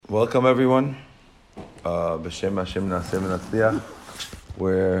Welcome everyone. B'Shem Hashem Na'aseh V'Natzliach.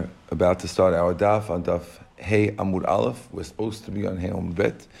 We're about to start our daf on daf Hey Amud Aleph. We're supposed to be on Hey Amud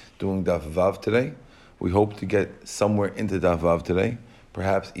Bet, doing daf Vav today. We hope to get somewhere into daf Vav today,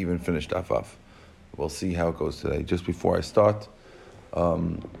 perhaps even finish daf Vav. We'll see how it goes today. Just before I start,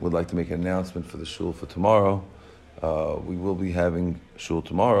 would like to make an announcement for the shul for tomorrow. We will be having shul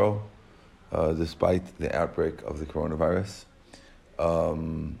tomorrow, despite the outbreak of the coronavirus.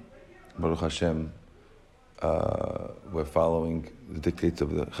 Baruch Hashem, we're following the dictates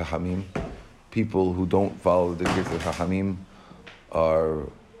of the Chachamim. People who don't follow the dictates of the Chachamim are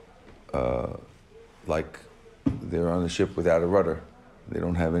like they're on a ship without a rudder. They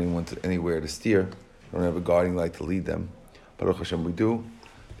don't have anywhere to steer. They don't have a guiding light to lead them. Baruch Hashem, we do.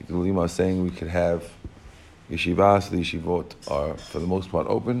 The Gedolim are saying we could have yeshivas. The yeshivot are, for the most part,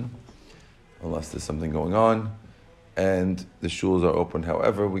 open, unless there's something going on. And the shuls are open.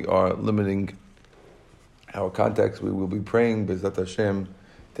 However, we are limiting our contacts. We will be praying B'ezrat Hashem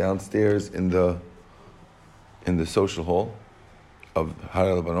downstairs in the social hall of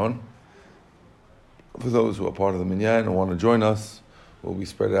Har Lebanon. For those who are part of the minyan and want to join us, we'll be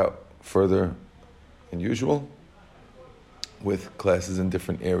spread out further than usual with classes in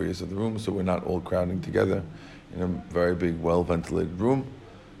different areas of the room, so we're not all crowding together in a very big, well-ventilated room.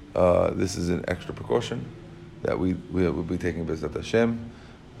 This is an extra precaution that we will be taking B'ezrat Hashem.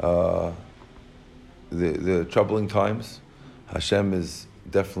 The troubling times, Hashem is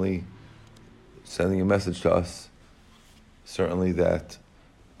definitely sending a message to us. Certainly that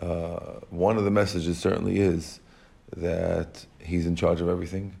one of the messages certainly is that He's in charge of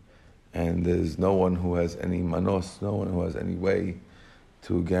everything, and there's no one who has any manos, no one who has any way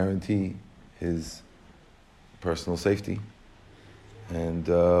to guarantee His personal safety. And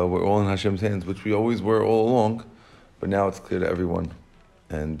we're all in Hashem's hands, which we always were all along, but now it's clear to everyone.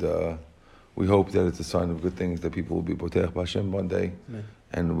 And we hope that it's a sign of good things, that people will be Botech Hashem one day. Amen.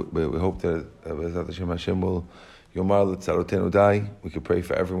 And we hope that Hashem will Yomar L'Tzarotenu Dai. We could pray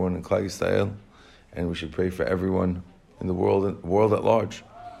for everyone in Klal Yisrael, and we should pray for everyone in the world at large.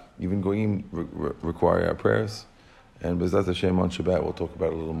 Even Goyim require our prayers. And B'ezrat Hashem on Shabbat, we'll talk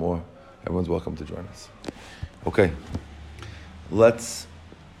about it a little more. Everyone's welcome to join us. Okay. Let's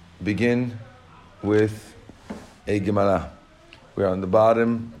begin with a Gemara. We're on the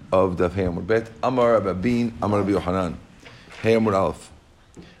bottom of the Hey Amud Bet. Amar Rabbi Bin, Amar Rabbi Yochanan. Hey Amud Aleph.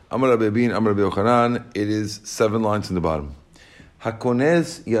 Amar Rabbi Bin, Amar Rabbi Yochanan. It is 7 lines in the bottom.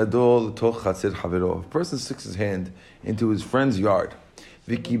 Hakonez yadol toch chatzer havero. A person sticks his hand into his friend's yard.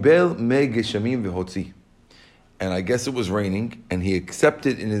 V'kibel me geshamim v'hotzi. And I guess it was raining, and he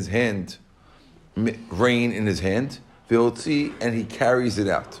accepted in his hand rain in his hand. And he carries it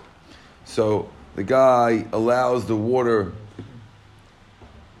out. So the guy allows the water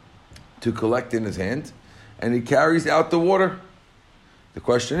to collect in his hand, and he carries out the water. The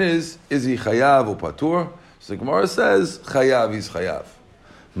question is he chayav or patur? So the Gemara says, chayav is chayav.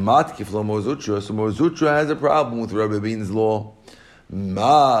 Matkif lo Mor Zutra. So Mor Zutra has a problem with Rabbi Bin's law.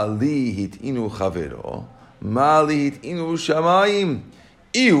 Ma li hitinu chavero, ma li hitinu shamayim.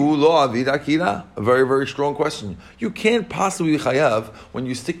 A very, very strong question. You can't possibly be chayav when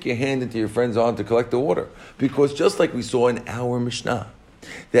you stick your hand into your friend's arm to collect the water. Because just like we saw in our Mishnah,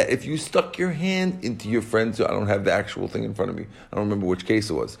 that if you stuck your hand into your friend's yard, I don't have the actual thing in front of me, I don't remember which case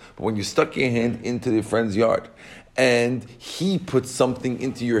it was, but when you stuck your hand into your friend's yard, and he put something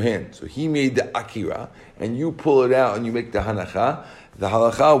into your hand, so he made the akira, and you pull it out and you make the hanacha, the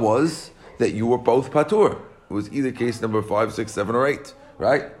halacha was that you were both patur. It was either case number 5, 6, 7, or 8.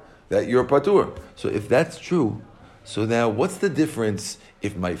 Right? That you're patur. So if that's true, so now what's the difference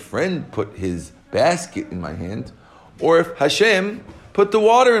if my friend put his basket in my hand, or if Hashem put the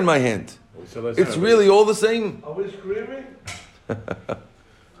water in my hand? It's really all the same. Are we screaming?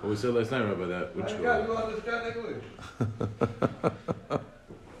 We said last night about that. Which you understand English?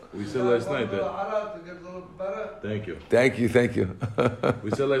 We said last night that. Thank you.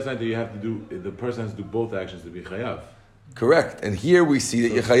 We said last night that you have to do. The person has to do both actions to be chayav. Correct. And here we see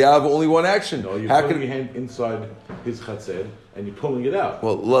that you chayav only one action. No, you're putting your hand inside his chatzer and you're pulling it out.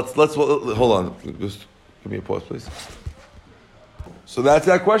 Well, let's hold on. Just give me a pause, please. So that's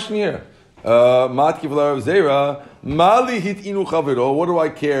that question here. Matkiv l'Rav Zera, mali hitinu chaviro. What do I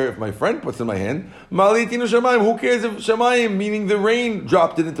care if my friend puts in my hand? Mali hitinu shamayim. Who cares if shamayim, meaning the rain,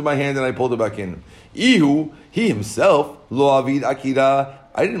 dropped it into my hand and I pulled it back in? Ihu, he himself, lo avid akira.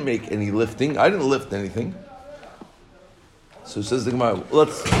 I didn't make any lifting. I didn't lift anything. So says the Gemara.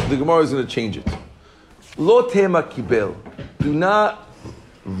 The Gemara is going to change it. Lo tema kibel. Do not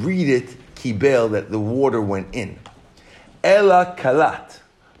read it kibel, that the water went in. Ela kalat.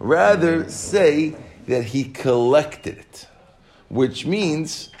 Rather say that he collected it, which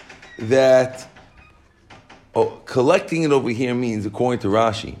means that collecting it over here means, according to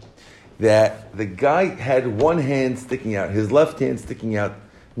Rashi, that the guy had one hand sticking out, his left hand sticking out,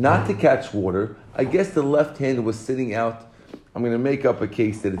 not to catch water. I guess the left hand was sitting out. I'm going to make up a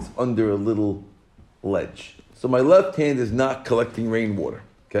case that it's under a little ledge. So my left hand is not collecting rainwater.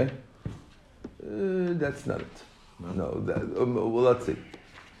 Okay? That's not it. No, well, let's see.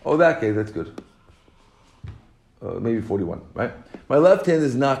 Oh, that case, that's good. Maybe 41, right? My left hand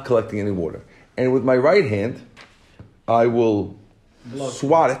is not collecting any water. And with my right hand, I will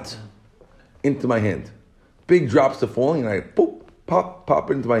swat it into my hand. Big drops are falling, and I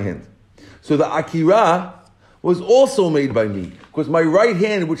pop it into my hand. So the akira was also made by me, because my right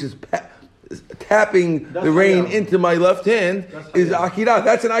hand, which is tapping the rain into my left hand, is akira.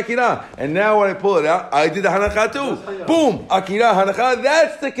 That's an akira. And now when I pull it out, I did the hanacha too. Boom! Akira, hanacha.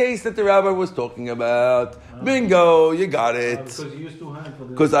 That's the case that the rabbi was talking about. Bingo! You got it. Because you used two hands for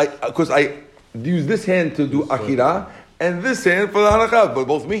this. Because I use this hand to do akira, and this hand for the hanacha, but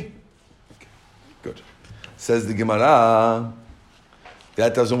both me. Okay. Good. Says the Gemara,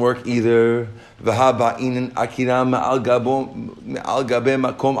 that doesn't work either. But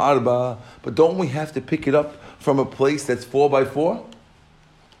don't we have to pick it up from a place that's 4x4?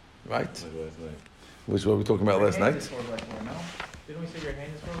 Right? Which what we were talking about last night. 4x4, no? Didn't we say your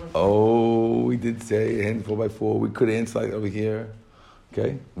hand is 4x4? Oh, we did say hand 4x4. We could answer that over here.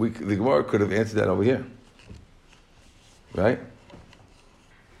 Okay? The Gemara could have answered that over here. Right?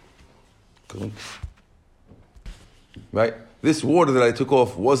 Right? This water that I took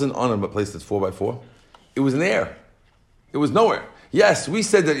off wasn't on a place that's 4x4. It was in the air. It was nowhere. Yes, we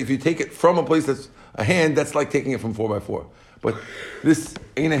said that if you take it from a place that's a hand, that's like taking it from 4x4. But this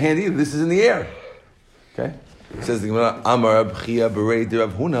ain't a hand either. This is in the air. Okay? It says the Gemara, Amar Abchia Berei de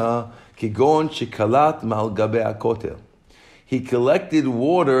Rav Huna, Kigon Shekalat Mal Gabe HaKotel. He collected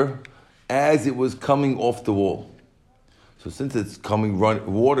water as it was coming off the wall. So since it's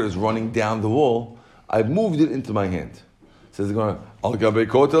water is running down the wall, I've moved it into my hand. Says the Gemara, Al Gabe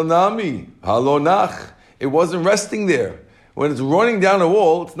Kotel Nami, Halo Nach. It wasn't resting there. When it's running down the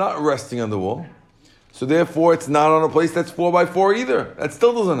wall, it's not resting on the wall. So therefore, it's not on a place that's 4x4 either. That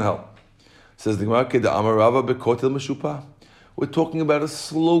still doesn't help. Says the Gemara, Keda Amarava Bekotel Meshupa. We're talking about a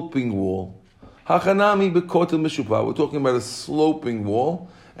sloping wall. Hachanami Bekotel Meshupa. We're talking about a sloping wall,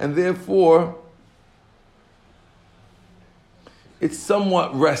 and therefore, it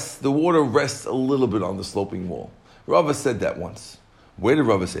somewhat rests. The water rests a little bit on the sloping wall. Rava said that once. Where did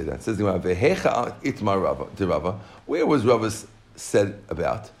Rava say that? It says the Gemara, Itmar Rava. Where was Rava said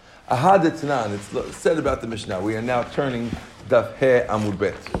about? Ahadetnan. It's said about the Mishnah. We are now turning Daf He Amud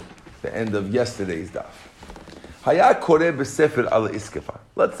Bet, the end of yesterday's Daf. Haya Koreh B'Sefer Al Iskafa.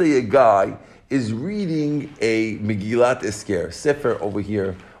 Let's say a guy is reading a Megillat Esker. Sefer over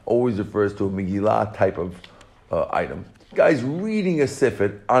here always refers to a Megillah type of item. Guy's reading a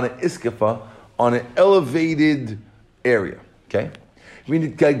Sefer on an Iskafa, on an elevated area. Okay? And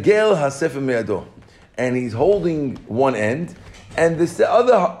he's holding one end, and the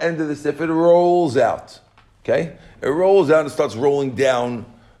other end of the Sefer rolls out. Okay? It rolls out and starts rolling down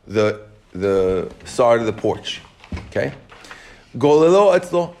the side of the porch. Okay? Golelo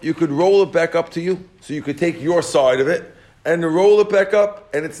etzlo, you could roll it back up to you. So you could take your side of it and roll it back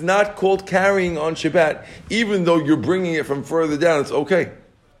up, and it's not called carrying on Shabbat. Even though you're bringing it from further down, it's okay.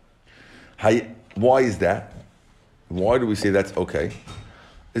 Why is that? Why do we say that's okay?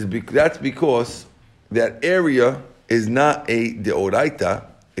 That's because that area is not a deoraita,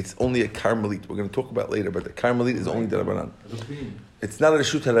 it's only a karmelit. We're going to talk about it later, but the karmelit is only derabanan. It's not a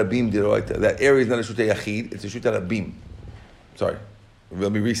reshut harabim deoraita. That area is not a reshut yachid, it's a reshut harabim. Sorry,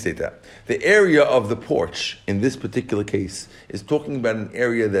 let me restate that. The area of the porch, in this particular case, is talking about an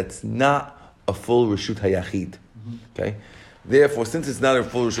area that's not a full reshut hayachid. Okay? Therefore, since it's not a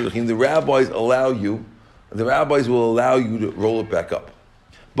full reshut hayachid, the rabbis will allow you to roll it back up.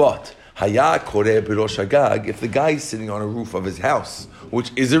 But haya koreh b'rosh hagag, if the guy is sitting on a roof of his house,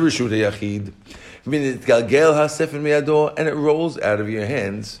 which is a reshut hayachid, v'nitgalgel hasefer miyado, and it rolls out of your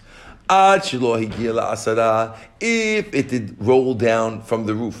hands, ad shelo higia la'asara, if it did roll down from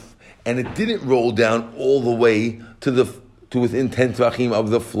the roof, and it didn't roll down all the way to within 10 tvachim of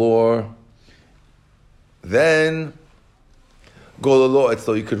the floor, then gololo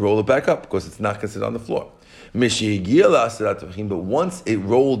etzlo, you could roll it back up because it's not considered on the floor. But once it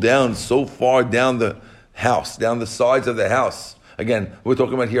rolled down so far down the house, down the sides of the house, again, we're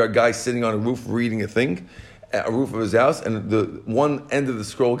talking about here a guy sitting on a roof reading a thing, a roof of his house, and the one end of the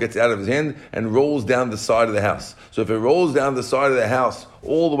scroll gets out of his hand and rolls down the side of the house. So if it rolls down the side of the house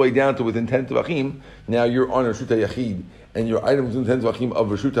all the way down to within 10 Tevachim, now you're on Reshut HaYachid, and your item is within 10 Tevachim of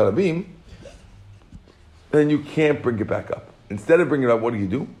Reshut HaRabim, then you can't bring it back up. Instead of bringing it up, what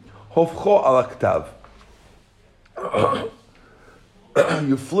do? Hofcho ala ktav.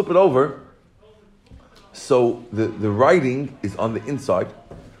 You flip it over, so the writing is on the inside,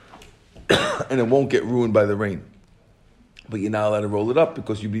 and it won't get ruined by the rain. But you're not allowed to roll it up,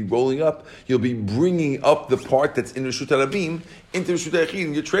 because you'll be rolling up, you'll be bringing up the part that's in Reshut HaRabim into Reshut HaYachid,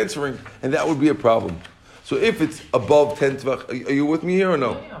 and you're transferring, and that would be a problem. So if it's above 10 Tvach, are you with me here or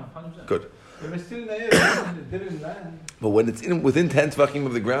no? Yeah, 100%. Good. If it's still in the air, it didn't land. But when it's within 10 Tvachim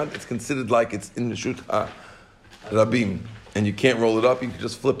of the ground, it's considered like it's in Reshut HaRabim, and you can't roll it up, you can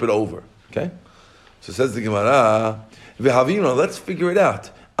just flip it over. Okay? So says the Gemara, let's figure it out.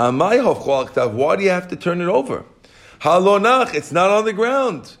 Why do you have to turn it over? Halonach, it's not on the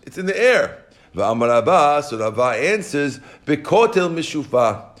ground, it's in the air. So Rava answers, Bekotel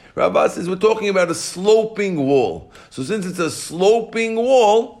Mishufa. Rava says we're talking about a sloping wall. So since it's a sloping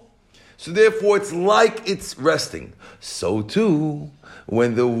wall, so therefore it's like it's resting. So too,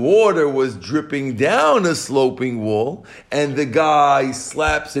 when the water was dripping down a sloping wall and the guy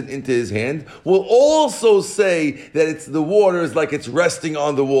slaps it into his hand, we'll also say that it's the water is like it's resting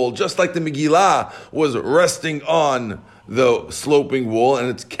on the wall, just like the Megillah was resting on the sloping wall and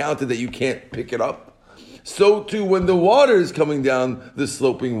it's counted that you can't pick it up. So too, when the water is coming down the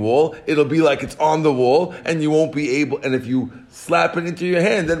sloping wall, it'll be like it's on the wall, and you won't be able, and if you slap it into your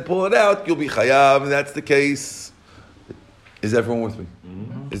hand and pull it out, you'll be chayav, and that's the case. Is everyone with me?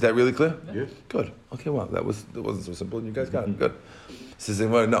 Mm-hmm. Is that really clear? Yes. Good. Okay, well, that wasn't so simple, and you guys got it. Good. Says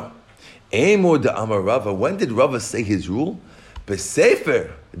no. Amor de Amar Rava. When did Rava say his rule?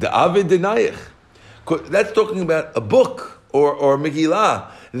 Besefer de Avid Denayich. That's talking about a book or Megillah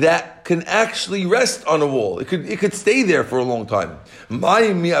that can actually rest on a wall. It could stay there for a long time. But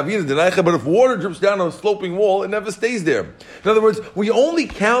if water drips down on a sloping wall, it never stays there. In other words, we only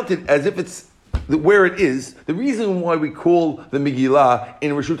count it as if it's where it is. The reason why we call the Megillah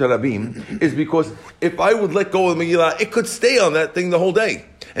in Reshut HaRabim is because if I would let go of the Megillah, it could stay on that thing the whole day.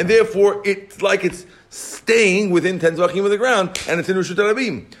 And therefore, it's like it's staying within 10 Zvachim of the ground, and it's in Reshut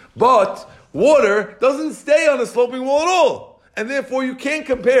HaRabim. But water doesn't stay on a sloping wall at all. And therefore, you can't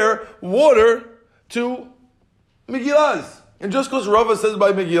compare water to Megillahs. And just because Rava says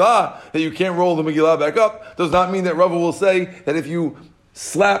by Megillah that you can't roll the Megillah back up, does not mean that Rava will say that if you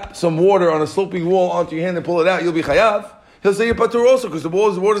slap some water on a sloping wall onto your hand and pull it out, you'll be chayav. He'll say you're patur also, because the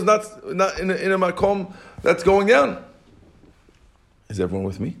water's not in a makom that's going down. Is everyone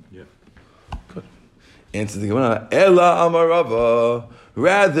with me? Yeah. Good. Answer the Gemara. Ela amar Rava.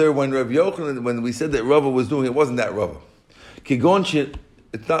 Rather, when Rav Yochanan, when we said that Rava was doing it, wasn't that Rava. Kigon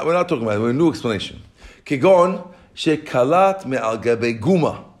it's not. We're not talking about it. We're a new explanation. Kigon shekalat me'al gabe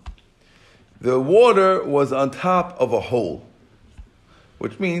guma. The water was on top of a hole,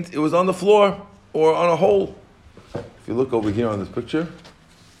 which means it was on the floor or on a hole. If you look over here on this picture,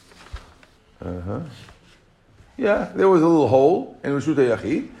 yeah, there was a little hole in Reshut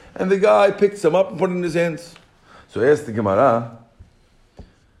HaYachid, and the guy picked some up and put it in his hands. So asked the Gemara,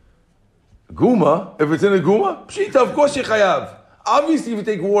 Guma, if it's in a Guma, Pshita, of course you're chayav. Obviously, if you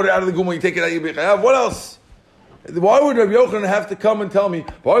take water out of the Guma, you take it out, you'll be chayav. What else? Why would Rabbi Yochanan have to come and tell me,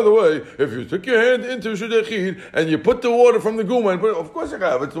 by the way, if you took your hand into Reshut HaYachid and you put the water from the Guma and put it, of course you're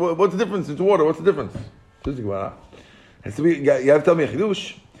chayav. What's the difference into water? What's the difference? You have to tell me a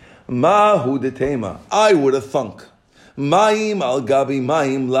chidush. Mahu detema. I would have thunk. Maim al gabi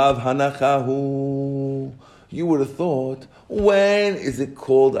maim lav hanachahu. You would have thought, when is it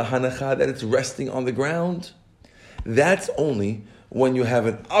called a hanacha that it's resting on the ground? That's only when you have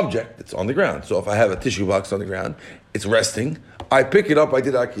an object that's on the ground. So if I have a tissue box on the ground, it's resting. I pick it up, I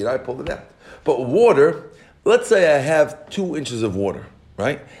did akira, I pulled it out. But water, let's say I have 2 inches of water,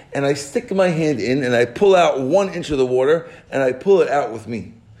 right? And I stick my hand in and I pull out 1 inch of the water and I pull it out with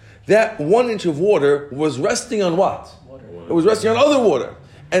me. That 1 inch of water was resting on what? Water. It was resting on other water.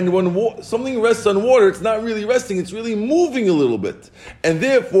 And when something rests on water, it's not really resting, it's really moving a little bit. And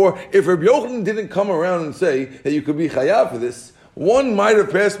therefore, if Rabbi Yochanan didn't come around and say that you could be chayav for this, one might have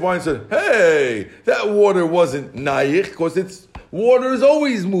passed by and said, hey, that water wasn't nayich, because water is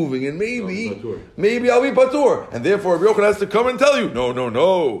always moving, and maybe I'll be patur. And therefore, Rabbi Yochanan has to come and tell you,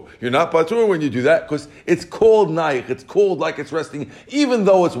 no, you're not patur when you do that, because it's called nayich, it's called like it's resting, even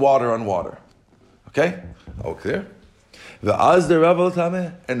though it's water on water. Okay? All clear? And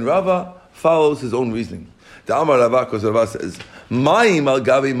Rava follows his own reasoning. The Amar Rava, because Rava says, Ma'im al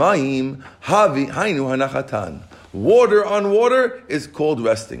gavi ma'im, havi hainu hanachatan. Water on water is called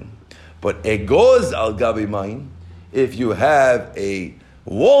resting. But egoz al gavi ma'im, if you have a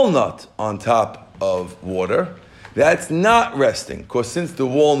walnut on top of water, that's not resting. Because since the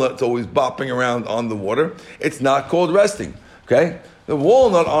walnut's always bopping around on the water, it's not called resting. Okay? The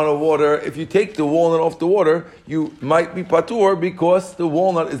walnut on a water, if you take the walnut off the water, you might be patur because the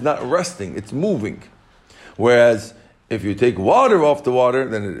walnut is not resting, it's moving. Whereas if you take water off the water,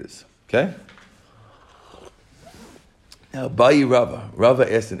 then it is. Okay? Now, Bayi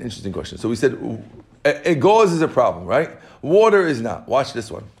Rava asked an interesting question. So we said, egoz is a problem, right? Water is not. Watch this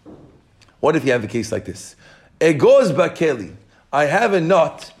one. What if you have a case like this? Egoz bakeli. I have a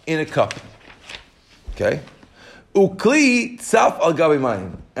nut in a cup. Okay? Ukli tzaf al gabi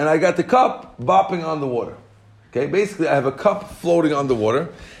mayim. And I got the cup bopping on the water. Okay? Basically, I have a cup floating on the water.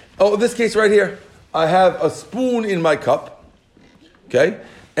 Oh, this case right here. I have a spoon in my cup. Okay?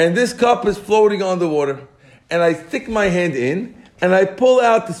 And this cup is floating on the water. And I stick my hand in, and I pull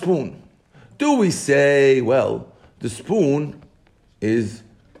out the spoon. Do we say, well, the spoon is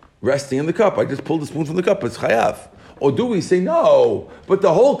resting in the cup? I just pulled the spoon from the cup. It's chayav. Or do we say, no, but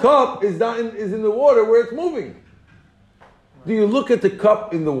the whole cup is in the water where it's moving? Do you look at the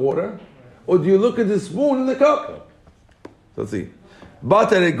cup in the water, or do you look at the spoon in the cup? So let's see.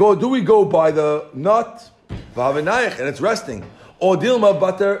 Do we go by the nut, and it's resting? Or dilma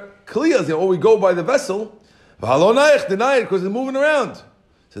bater kliyas, or we go by the vessel, deny it because it's moving around.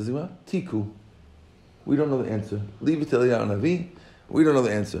 Says Tiku. We don't know the answer. Leave it to Eliyahu Navi. We don't know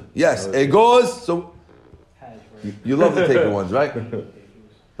the answer. Yes, egoz. So you love the taker ones, right? You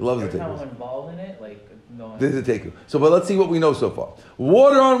love the Every time takers. I'm involved in it, like, no. This is a taker. So, but let's see what we know so far.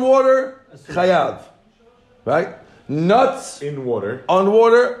 Water on water, chayav, right? Nuts In water. on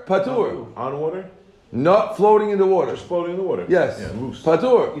water, patur. On water? Nut floating in the water. Just floating in the water. Yes, Yeah, loose.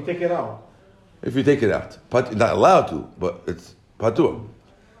 patur. You take it out. If you take it out, not allowed to, but it's patur.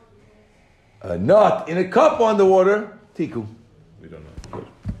 A nut in a cup on the water, tiku. We don't know.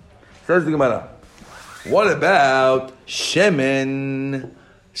 Says the Gemara. What about shemen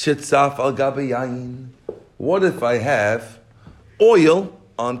shetzaf al gabe yain? What if I have oil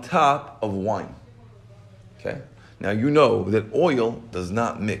on top of wine? Okay. Now you know that oil does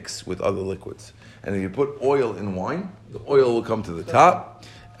not mix with other liquids, and if you put oil in wine, the oil will come to the top,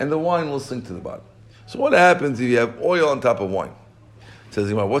 and the wine will sink to the bottom. So what happens if you have oil on top of wine? Says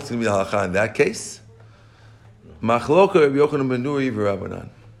the Gemara, what's going to be the halacha in that case? Machloka Rabbi Yochanan ben Nuri v'Rabbanan.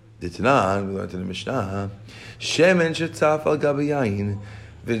 Ditnan, we learned in the Mishnah, shemen shetzaf al gabe yain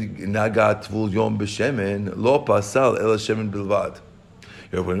v'nagat tvul yom b'shemen lo pasal ela shemen bilvad.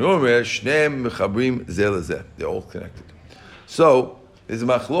 Rabbi Yochanan shneim mechabrim zeh lezeh. They're all connected. So there's a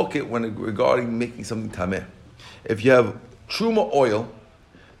machloket when regarding making something tameh. If you have truma oil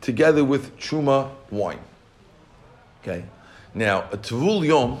together with truma wine, okay. Now a tvul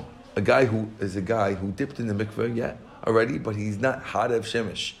yom, a guy who dipped in the mikveh yet already, but he's not hadev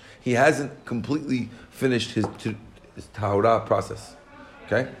shemesh. He hasn't completely finished his tahorah process.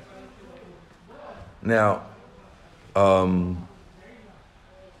 Okay? Now,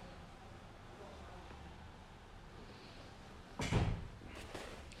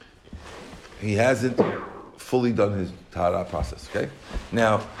 he hasn't fully done his tahorah process. Okay?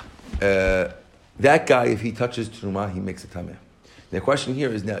 Now, that guy, if he touches truma, he makes a tameh. The question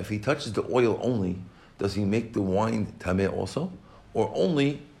here is now, if he touches the oil only, does he make the wine tameh also, or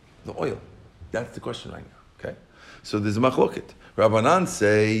only the oil? That's the question right now. Okay, so there's a machloket. Rabbanan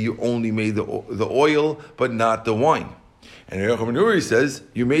say you only made the oil, but not the wine, and Rabbi Yochanan ben Nuri says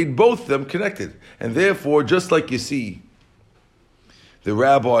you made both of them connected, and therefore, just like you see, the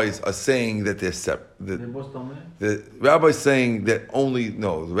rabbis are saying that they're separate. They're both tameh. The rabbis saying that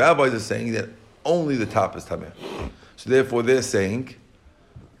the rabbis are saying that only the top is tameh. So therefore, they're saying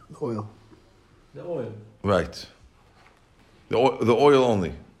Oil. The oil. right. The oil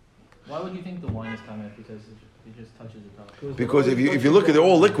only. Why would you think the wine is tameh? Because it just touches the top. Because if you look at, they're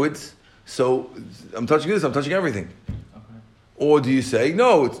all liquids. So I'm touching this, I'm touching everything. Okay. Or do you say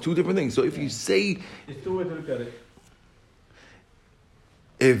no? It's two different things. So if you say, It's two ways to look at it.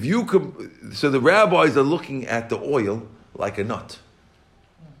 if you could, so the rabbis are looking at the oil like a nut,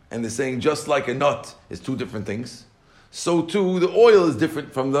 and they're saying just like a nut is two different things. So too the oil is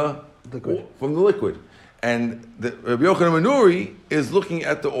different from the liquid. And the Rabbi Yochanan ben Nuri is looking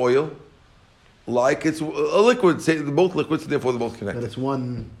at the oil like it's a liquid. Say they're both liquids, therefore they're both connected. That it's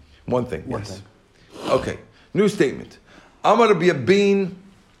one thing. One Yes. thing. Okay. New statement. Amar Rabbi Abin,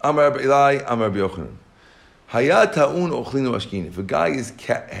 Amar Rabbi Eli, Amar Rabbi Yochanan. Hayat ha'un ochlinu ashkin. If a guy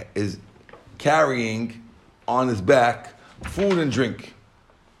is carrying on his back food and drink,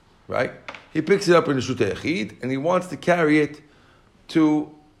 right? He picks it up in the Reshut Yachid and he wants to carry it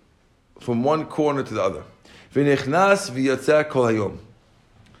from one corner to the other. V'nichnas v'yatzeh kol hayom.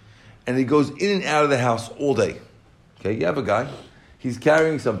 And he goes in and out of the house all day. Okay, you have a guy, he's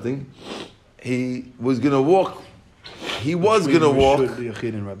carrying something, he was going to walk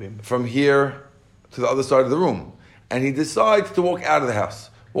from here to the other side of the room. And he decides to walk out of the house.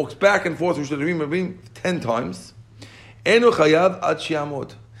 Walks back and forth 10 times. Enu chayav ad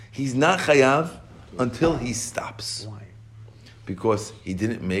shi'amod. He's not chayav until he stops. Why? Because he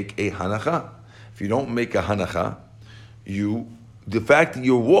didn't make a hanacha. If you don't make a hanacha, the fact that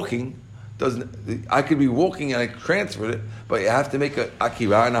you're walking doesn't. I could be walking and I transferred it, but you have to make a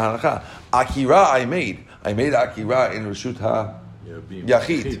akira and a hanacha. Akira I made akira in Reshut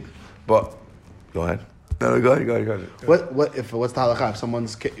Yachid. But go ahead. No, go ahead. What's the halakha? If someone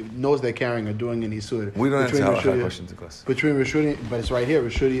knows they're carrying or doing an isur. We don't answer halakha questions in class. Between Reshut, but it's right here.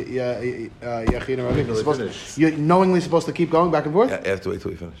 Reshut Yachid and Rabim. You're knowingly supposed to keep going back and forth. Yeah, you have to wait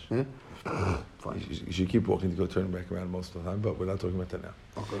till we finish. Fine. You should keep walking to go turn back around most of the time, but we're not talking about that now.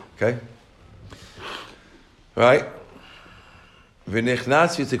 Okay. Right?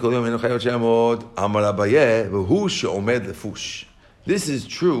 V'nichnas yitzikol yom enu chayot she'amod amar Abaye v'hu she'omed lefush. This is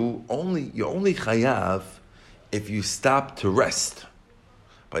true. You're only chayav if you stop to rest,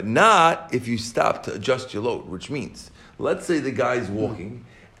 but not if you stop to adjust your load. Which means, let's say the guy's walking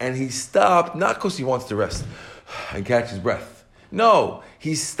and he stopped not because he wants to rest and catch his breath. No,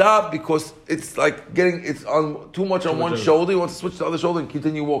 he stopped because it's like it's on too much on one shoulder. He wants to switch to the other shoulder and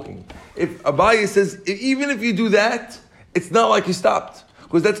continue walking. If Abaye says even if you do that, it's not like you stopped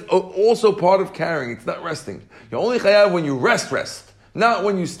because that's also part of carrying. It's not resting. You're only chayav when you rest. Not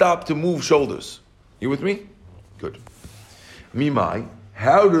when you stop to move shoulders. You with me? Good. Mimai,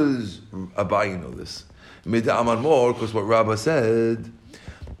 how does Abaye know this? Mida Amar Mor, because what Rabbah said,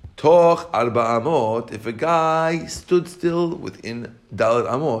 Toch Arba Amot, if a guy stood still within Dalet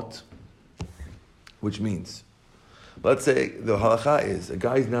Amot, which means, let's say the halacha is, a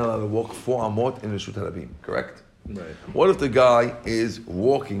guy is not allowed to walk 4 Amot in the Reshut Harabim, correct? Right. What if the guy is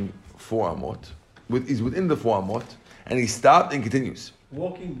walking 4 Amot, he's within the 4 Amot, and he stopped and continues.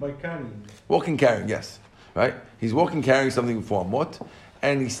 Walking by carrying. Walking, carrying, yes. Right? He's walking, carrying something for Amot,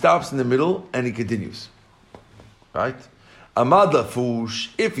 and he stops in the middle, and he continues. Right? Amad lafush,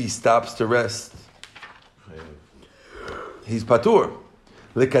 if he stops to rest, he's patur.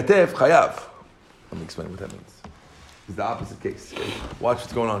 Lekatef chayav. Let me explain what that means. It's the opposite case. Okay? Watch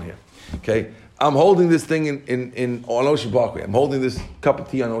what's going on here. Okay? I'm holding this thing on Ocean Parkway. I'm holding this cup of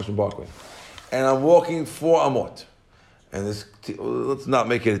tea on Ocean Parkway. And I'm walking 4 Amot. And this tea, let's not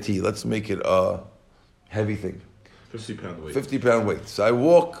make it a tea. Let's make it a heavy thing. 50-pound weight. 50-pound weight. So I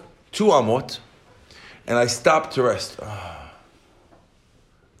walk 2 Amot, and I stop to rest.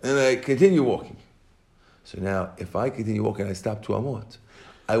 And I continue walking. So now, if I continue walking and I stop 2 Amot,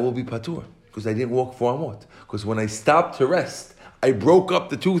 I will be patur, because I didn't walk 4 Amot. Because when I stopped to rest, I broke up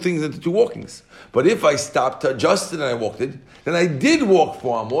the 2 things into 2 walkings. But if I stopped to adjust it and I walked it, then I did walk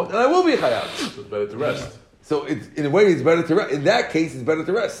 4 Amot, and I will be chayav. So it's better to rest. So in a way, it's better to rest. In that case, it's better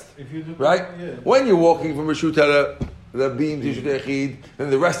to rest. If you do, right? Yeah. When you're walking from Reshut Harabim to Reshut Yachid, then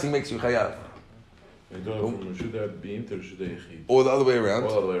the resting makes you chayav. You don't from Reshut Harabim to Reshut Yachid. Or the other way around. Or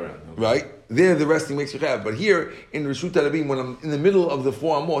the other way around. Okay. Right? There, the resting makes you chayav. But here, in Reshut Harabim, when I'm in the middle of the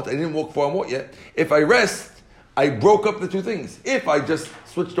 4 Amot, I didn't walk 4 Amot yet. If I rest, I broke up the 2 things. If I just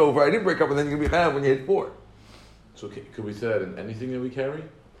switched over, I didn't break up, and then you're going to be chayav when you hit 4. So could we say that in anything that we carry?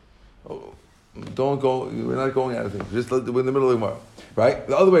 Oh, don't go. We're not going out of things. Just we're in the middle of the Gemara, right?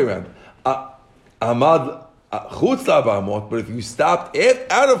 The other way around. Amad chutz la'amot. But if you stopped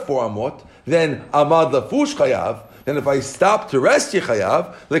out of 4 Amot, then amad lafush chayav. Then if I stop to rest, you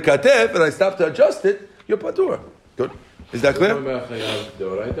chayav lekatef, and I stop to adjust it, you're patur. Good. Is that clear? Chayav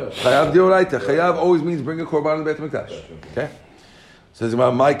deoraita. Chayav deoraita. Chayav always means bring a korban to the Beit HaMikdash. Okay. Says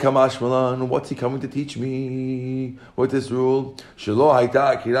my kamash malan. What's he coming to teach me? What this rule? Shelo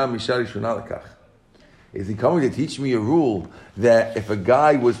hayta akira mishari shunalakach. Is he coming to teach me a rule that if a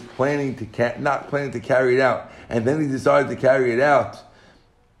guy was planning to not planning to carry it out, and then he decided to carry it out,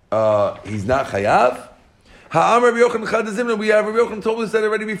 he's not chayav? Ha'amar Rabbi Yochanan chadazimna. We have Rabbi Yochanan told us that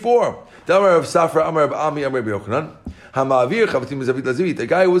already before. Damar of Safra, Amar of Ami, Amar Rabbi Yochanan. Hamavir chavatim zavit lazivit. A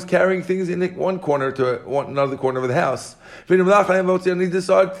guy was carrying things in one corner to another corner of the house. And he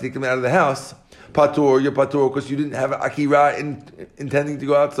decided to take them out of the house. Patur, you're patur, because you didn't have akira intending to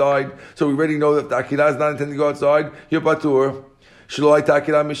go outside. So we already know that the akira is not intending to go outside. You're patur. So if Rabbi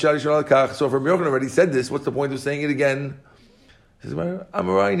Yochanan already said this, what's the point of saying it again? He says,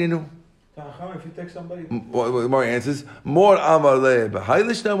 Amarai ninu. Tacham, if you take somebody. More answers. More amale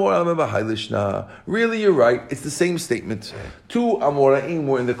b'haylishna, more amale b'haylishna. Really, you're right. It's the same statement. Two amoraim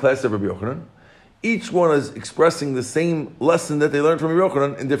were in the class of Rabbi Yochanan. Each one is expressing the same lesson that they learned from Rabbi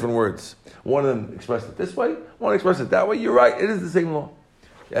Yochanan in different words. One of them expressed it this way, one expressed it that way. You're right. It is the same law.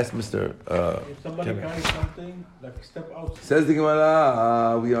 Yes, Mr. If somebody carries something, like step out. Says the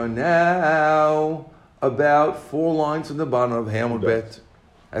Gemara, we are now about 4 lines from the bottom of Hamud Bet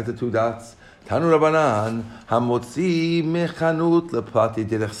at the 2 dots. Tanu Rabbanan, Hamotzi mechanut leplati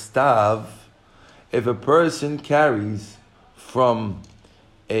derech stav. If a person carries from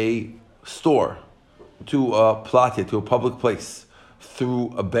a store to a platia, to a public place,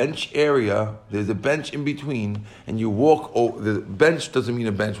 through a bench area, there's a bench in between, and you walk over. The bench doesn't mean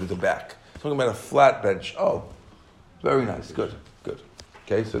a bench with a back. It's talking about a flat bench. Oh, very nice. Good.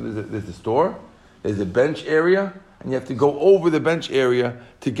 Okay, so there's the store, there's a bench area, and you have to go over the bench area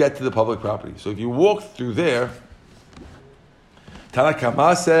to get to the public property. So if you walk through there,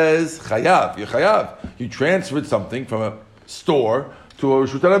 Tanakama says, chayav, you're chayav. You transferred something from a store to a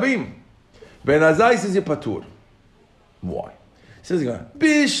Reshut HaRabim. Ben Azai says you're patur. Why? He says,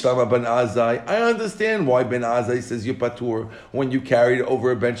 Bishlama Ben Azai, I understand why Ben Azai says you're patur when you carry it over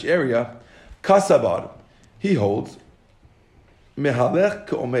a bench area. Kasabar, he holds, Mehalech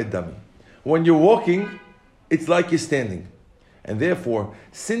ke'omed dami. When you're walking, it's like you're standing. And therefore,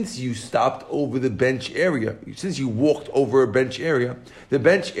 since you stopped over the bench area, since you walked over a bench area, the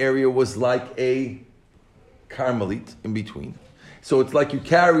bench area was like a Carmelite in between. So it's like you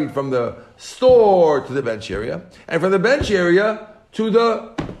carried from the store to the bench area, and from the bench area to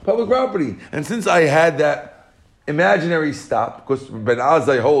the public property. And since I had that imaginary stop, because Ben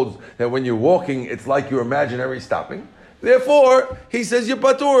Azai holds that when you're walking, it's like your imaginary stopping. Therefore, he says you're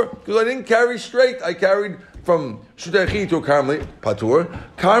patur, because I didn't carry straight. I carried from Shutei to Carmelite, patur.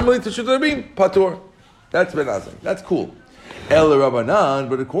 Carmelite to Shutei Rabim, patur. That's Ben Azai. That's cool. El Rabbanan,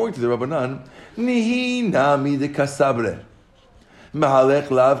 but according to the Rabbanan, nihi nami de kasabre. Mahalech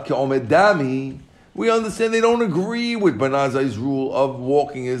lav ke'omed dami. We understand they don't agree with Ben Azai's rule of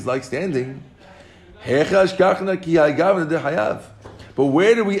walking is like standing. But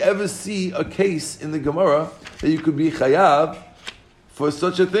where do we ever see a case in the Gemara that you could be chayav for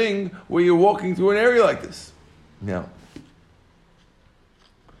such a thing where you're walking through an area like this? Now,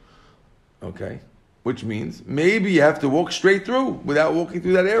 okay, which means maybe you have to walk straight through without walking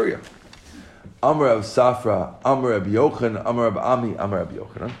through that area. Amar Rav Safra, Amar Rav Yochanan, Amar Rav Ami, Amar Rav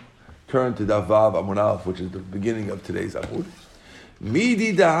Yochanan. Turn to Davav Amud Aleph, which is the beginning of today's Amud.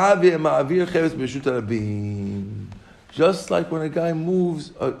 Midi dahave ma'avir cheves b'Reshut HaRabim. Just like when a guy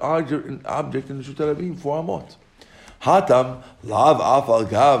moves an object in Reshut HaRabim, 4 amot. Hatam lav afal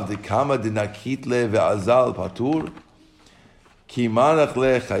gav dekama denakit le ve'azal patur kimanach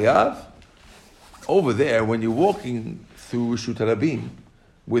le chayav. Over there, when you're walking through Reshut HaRabim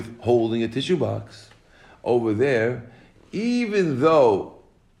with holding a tissue box, over there, even though,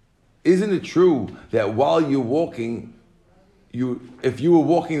 isn't it true that while you're walking, if you were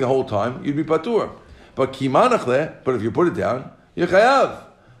walking the whole time, you'd be patur. But kimanachle, but if you put it down, you're chayav.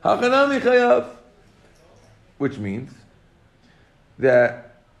 Hachanami chayav. Which means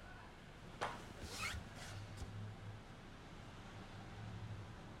that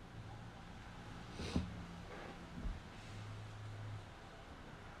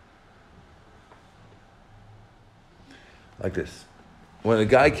like this. When a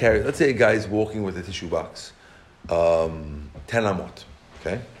guy carries, let's say a guy is walking with a tissue box, 10 amot,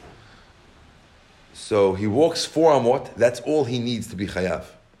 okay? So he walks 4 amot, that's all he needs to be chayav.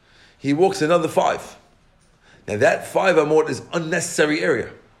 He walks another 5. Now that 5 amot is unnecessary area,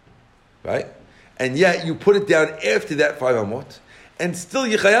 right? And yet you put it down after that 5 amot, and still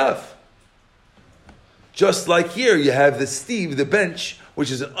you chayav. Just like here, you have the steve, the bench, which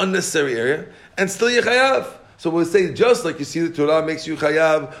is an unnecessary area, and still you chayav. So we'll say, just like you see the Torah makes you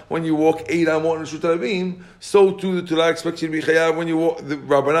chayav when you walk 8 amot in Reshut HaRabim, so too the Torah expects you to be chayav when you walk. The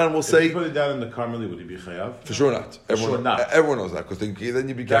Rabbanan will say, if you put it down in the Carmeli, would he be chayav? For sure not. Everyone knows that, because then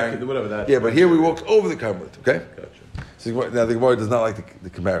you'd be carrying. Whatever that. Yeah, but here we walked over the Carmelite, okay? Gotcha. So now the Gemara does not like the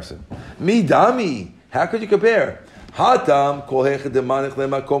comparison. Mi dami, how could you compare? Hatam kol hechad demanich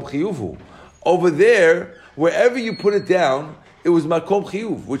lemakom chiyuvu. Over there, wherever you put it down, it was makom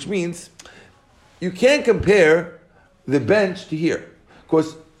chiyuv, which means you can't compare the bench to here.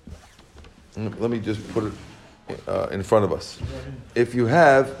 Because, let me just put it in front of us. If you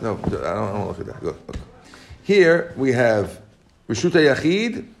have, no, I don't look at that. Look. Here we have Reshut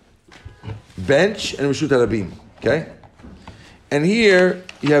HaYachid, bench, and Reshut HaRabim. Okay? And here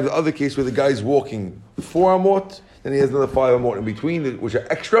you have the other case where the guy's walking 4 amot, then he has another 5 amot in between, which are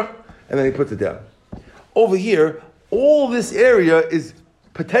extra, and then he puts it down. Over here, all this area is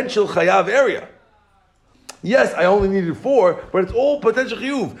potential chayav area. Yes, I only needed 4, but it's all potential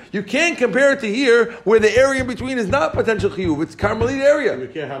chiyuv. You can't compare it to here, where the area in between is not potential chiyuv. It's Carmelite area. Do you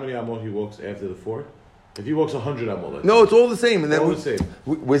care how many amot he walks after the 4? If he walks 100 amot, No, it's all the same. And then all the same.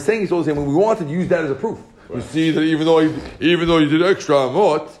 We're saying it's all the same. When we wanted to use that as a proof, Right. you see that even though you did extra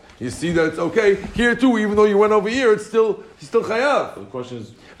amot, you see that it's okay. Here too, even though you went over here, it's still chayav. The question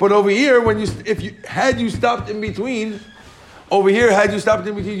is, But over here, had you stopped in between,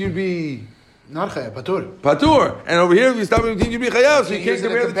 you'd be Not chayav, patur. patur. And over here, if you stop in between, you'd be chayav. So you can't Use it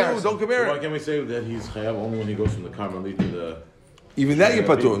in compare the two. comparison. Don't compare why it. can't we say that he's chayav only when he goes from the Carmelite to the... Even that you're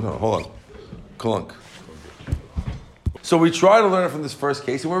patur. No, hold on. Klunk. So we try to learn it from this first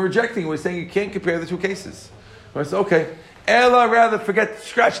case, and we're rejecting it. We're saying you can't compare the two cases. I say, okay. Ella, rather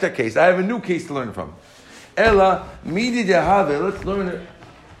scratch that case. I have a new case to learn from. Ella, midi dehave. Let's learn it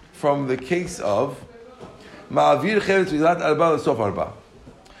from the case of ma'avir cheretz vilat arba l'sof arba.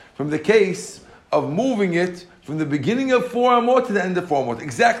 From the case of moving it from the beginning of 4 amot to the end of 4 amot.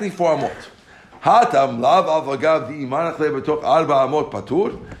 Exactly 4 amot. Hatam lav avagav di imanach le betok 4 amot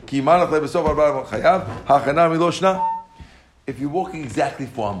patur ki imanach le besof 4 amot chayav hachana miloshna. If you're walking exactly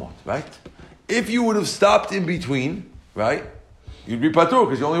 4 amot, right? If you would have stopped in between, right, you'd be patur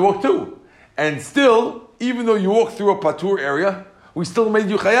because you only walked 2. And still, even though you walked through a patur area, we still made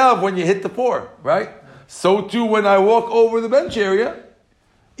you chayav when you hit the 4, right? So too when I walk over the bench area,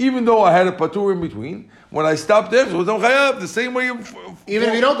 even though I had a patur in between, when I stopped there, so it's no chayav, the same way Even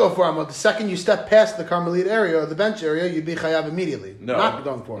if you don't go 4 amot, the second you step past the Carmelite area or the bench area, you'd be chayav immediately. No. Not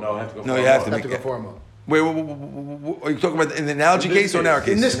going 4 amot. No, I have to go No, for you have amot. to You have to make go 4 amot. Wait, are you talking about in the analogy In this case or in our case.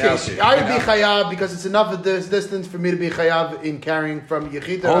 case? In this Now, case, okay. I would be chayav because it's enough of this distance for me to be chayav in carrying from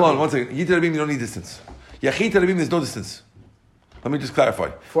Yechid. Hold on, 1 second. Yit Rabim, you don't need distance. Yachid Rabim, there's no distance. Let me just clarify.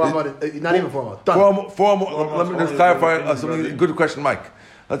 4 amot, not even 4 amot. Done. 4 amot, let me just clarify something. Good question, Mike.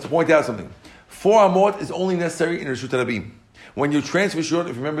 Let's point out something. 4 amot is only necessary in Reshut Rabim. When you transfer short,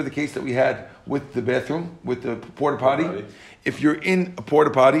 if you remember the case that we had with the bathroom, with the porta potty, if you're in a porta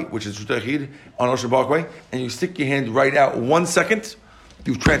potty, which is Reshut Yachid, on Ocean Parkway, and you stick your hand right out 1 second,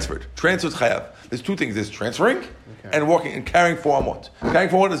 you've transferred. Transfer's chayav. There's 2 things. There's transferring and walking and carrying 4 amot. Carrying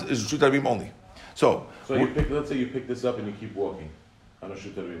 4 amot is Reshut Rabim only. So let's say you pick this up and you keep walking. On a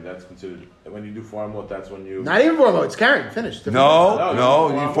shutarim, that's considered, when you do 4 amot, that's when you... Not even 4 amot, it's carrying, finished. No,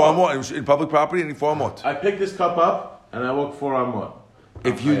 you need 4 amot. In public property, you need 4 amot. I pick this cup up and I walk 4 amot.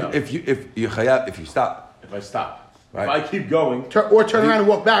 If you stop. If I stop. Right. If I keep going... Or turn around and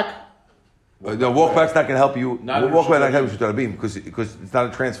walk back. The walk back's not going to help you. Not Walk back not Reshut going to help you because it's not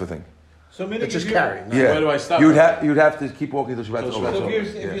a transfer thing. So meaning It's just if you- carrying. Yeah. Where do I stop? You'd have to keep walking till Shabbat's Till over.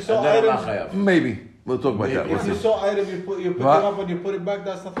 Shabbat's So if you And saw then I'm not items, chayav. Maybe we'll talk about that. Maybe. We'll if you see. saw item, you pick What? it up and you put it back.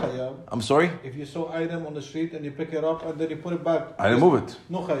 That's not chayav. I'm sorry. If you saw item on the street and you pick it up and then you put it back, I didn't move it.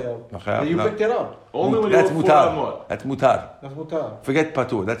 no chayav. No chayav, But you no. picked it up. Only when you That's walk 4 mutar. amot. That's mutar. That's mutar. Forget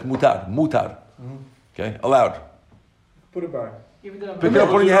patur. That's mutar. Mutar. Okay, allowed. Put it back. Even though Pick it up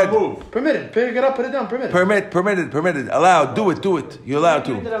on your head. Move. Permitted. Pick it up, put it down, permitted. Permitted. Allowed. Do it. You're allowed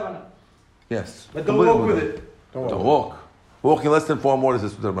to. Yes. But don't Completely walk with allowed. it. Don't walk. Walking less than 4 amot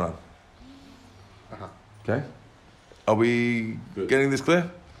is Sutar Banan. Okay? Are we Good. getting this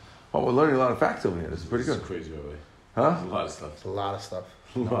clear? Well, we're learning a lot of facts over here. This is pretty This good. is crazy, Rabbi. Huh? There's a lot of stuff. It's a lot of stuff.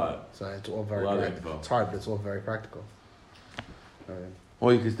 A lot. So it's all very A lot of practical. info. It's hard, but it's all very practical. All right.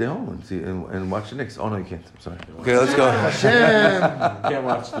 Or you can stay home and see and watch the Knicks. Oh no, you can't. I'm sorry. Okay, let's go. Hashem. You can't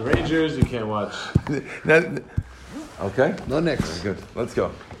watch the Rangers, you can't watch... Okay. No Knicks. Good. Let's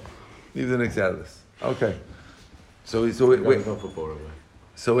go. Leave the Knicks out of this. Okay. So Gotta go football, Rabbi.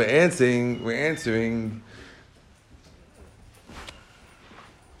 So we're answering.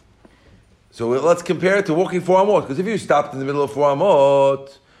 So let's compare it to walking 4 amot. Because if you stopped in the middle of 4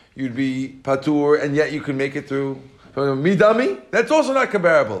 amot, you'd be patur, and yet you can make it through. Midami, that's also not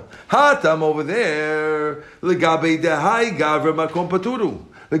comparable. Hatam over there, legabe dehai gavra makom paturu.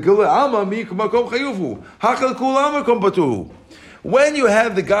 Legule ama mi makom chayuvu. Hakal kulama makom paturu. When you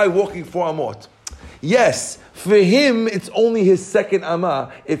have the guy walking 4 amot, yes, for him it's only his second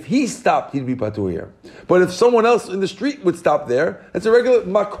amah. If he stopped, he'd be patur here. But if someone else in the street would stop there, it's a regular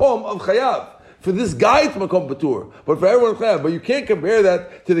makom of chayav. For this guy, it's makom patur. But for everyone, chayav. But you can't compare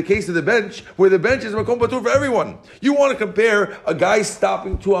that to the case of the bench, where the bench is makom patur for everyone. You want to compare a guy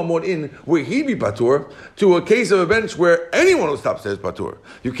stopping 2 amot in, where he'd be patur, to a case of a bench where anyone who stops there is patur.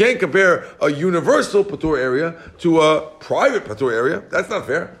 You can't compare a universal patur area to a private patur area. That's not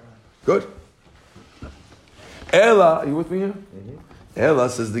fair. Good. Ella, are you with me here? Ella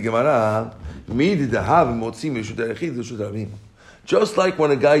says the Gemara, Just like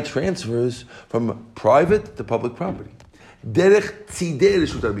when a guy transfers from private to public property. Derech tzidei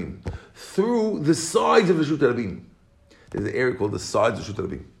Reshut Rabim. Through the sides of Reshut Rabim. There's an area called the sides of Reshut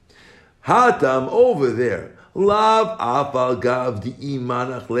Rabim. Hatam, over there. Lav afal gav di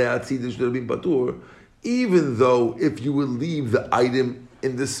imanach le'atzid Reshut Rabim patur. Even though if you would leave the item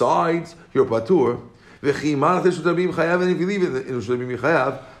in the sides, you're patur. V'chi imanach Reshut Rabim chayav, and if you leave it in Reshut Rabim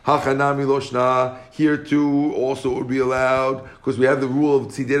chayav, hachanami loshna, here too also would be allowed, because we have the rule of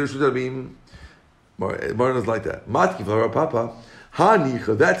tzidei Reshut Rabim. Martin is like that. Matkif Papa,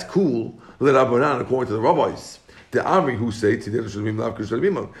 Hanicha, that's cool. Let Rabbanan, according to the rabbis, the Amri who say tzidei Reshut Rabim lav k'Reshut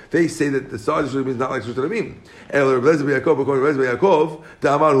Rabim, they say that the side of Reshut Rabim is not like Reshut Rabim. El Reb Lezer ben Yaakov, according to Reb Lezer ben Yaakov,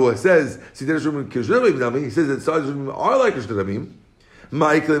 the Amar who says tzidei Reshut Rabim k'Reshut Rabim, he says that the side of Reshut Rabim are like Reshut Rabim.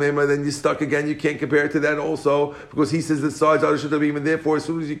 Then you're stuck again. You can't compare it to that also because he says the sides are Reshut Rabim, and therefore as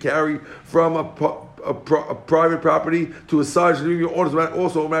soon as you carry from a private property to a side Reshut Rabim, you're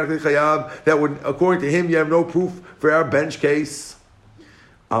also automatically chayav. That would, according to him, you have no proof for our bench case.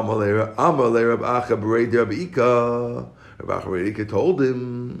 Amalei Rab Acha B'rei Rabbi Ika. Rabbi Acha B'rei Ika told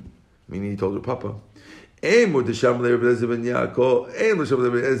him, meaning he told her Papa. When do you see him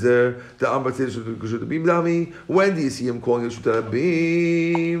calling it Reshut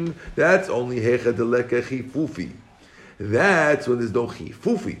Rabim? That's only Hecha Deleka Chifufi. That's when there's no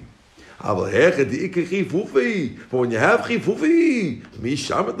Chifufi. But when you have Chifufi,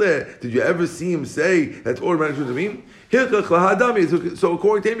 did you ever see him say that's automatic Reshut Rabim? So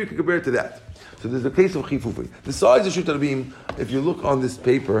according to him, you can compare it to that. So there's a case of Chifufi. The size of Reshut Rabim, if you look on this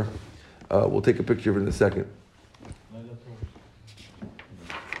paper, we'll take a picture of it in a second.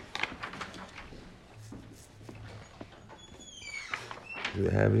 Do they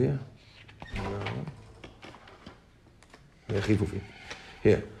have it here? No.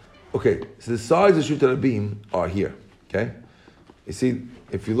 Here. Okay, so the sides of Reshut Rabim are here. Okay? You see,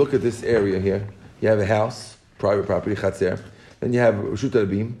 if you look at this area here, you have a house, private property, chatzer, then you have Reshut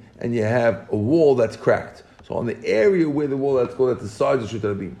Rabim, and you have a wall that's cracked. So on the area where the wall that's called, that's the sides of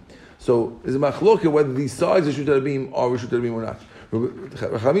Reshut Rabim. So there's a machloket whether these sides of Reshut Rabim are Reshut Rabim or not.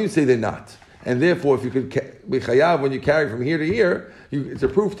 Chachamim say they're not. And therefore, if you could be chayav when you carry from here to here, it's a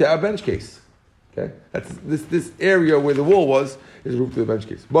proof to our bench case. Okay, that's this area where the wall was is a proof to the bench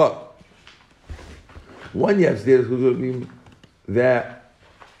case. But when you have tzidei Reshut Rabim,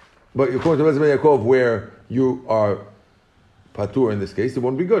 but according to Reb Lezer ben Yaakov, where you are patur in this case, it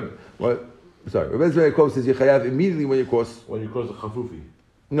won't be good. Well, sorry, Reb Lezer ben Yaakov says you chayav immediately when you cross the chafufi.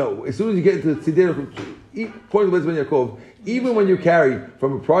 No, as soon as you get into the tzidei, according to Reb Lezer ben Yaakov, even when you carry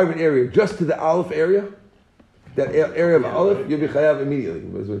from a private area just to the Aleph area, that area of Aleph, you'll be chayav immediately.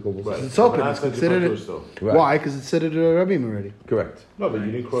 Right. It's open. It's considered it. Right. Why? Because it's considered a Rabim already. Correct. No, but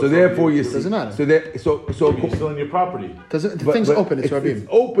you didn't cross. So therefore, you see. Doesn't matter. So you're still in your property. The thing's open. It's Rabim. It's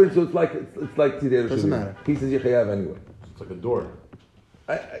open, so it's like tzidei. Doesn't matter. He says you're chayav anyway. It's like a door.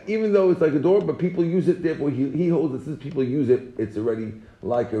 Even though it's like a door, but people use it. Therefore, he holds that since people use it, it's already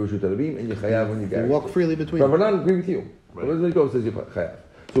like a Reshut Rabim, and you're chayav when you carry. You walk freely between. Rabbanan agree with you. Reb Lezer ben Yaakov says you're chayav.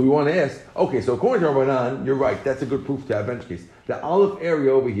 So we want to ask, okay, so according to Rabbanan, you're right, that's a good proof to our bench case. The Aleph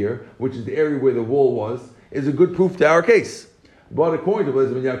area over here, which is the area where the wall was, is a good proof to our case. But according to Reb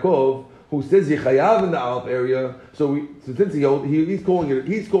Lezer ben Yaakov, who says Yechayav in the Aleph area, so since he's calling it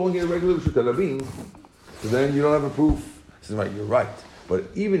a regular Reshut Rabim, so then you don't have a proof. He says, right, you're right. But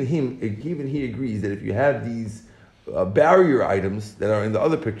even he agrees that if you have these barrier items that are in the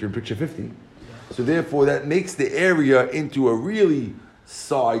other picture, in picture 50, so therefore that makes the area into a really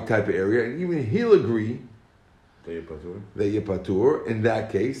side type of area, and even he'll agree that you're patur in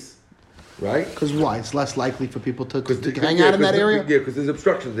that case, right? Because why? It's less likely for people to hang out in that area. Yeah, because there's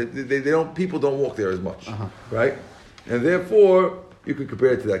obstructions. People don't walk there as much, right? And therefore, you can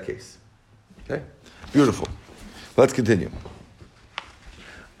compare it to that case. Okay, beautiful. Let's continue.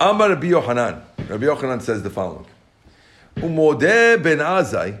 Amar Rabbi Yochanan. Rabbi Yochanan says the following: Umodeh ben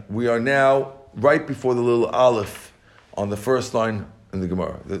Azai. We are now right before the little aleph on the first line in the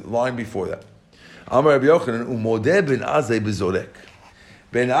Gemara, the line before that. Amar Rabbi Yochanan, Umodeh ben Azai bezorek.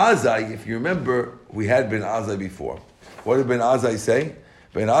 Ben Azai, if you remember, we had Ben Azai before. What did Ben Azai say?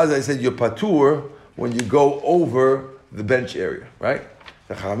 Ben Azai said you're patur when you go over the bench area, right?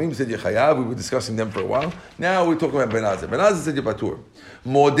 The Chachamim said you're chayav. We were discussing them for a while. Now we're talking about Ben Azai. Ben Azai said you're patur.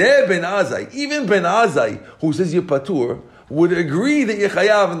 Modeh Ben Azai, even Ben Azai, who says you're patur, would agree that you're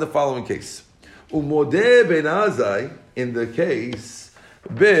chayav in the following case. Umodeh Ben Azai, in the case,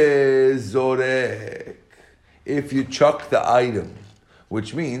 bezorek. If you chuck the item,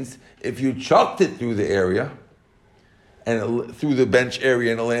 which means if you chucked it through the area, and through the bench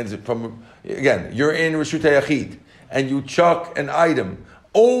area, and it lands it from, again, you're in Reshut HaYachid, and you chuck an item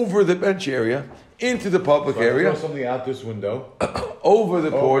over the bench area into the public area, Throw something out this window, over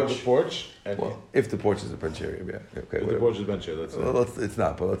the over porch. the porch, and Well, if the porch is a bench area, yeah. Okay, if the whatever. porch is bench here. That's Well, it's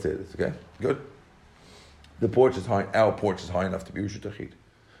not, but let's say this, okay? Good. The porch is high. Our porch is high enough to be Rishut Achid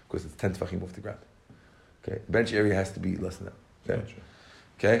because it's 10 tefachim off the ground. Okay, bench area has to be less than that.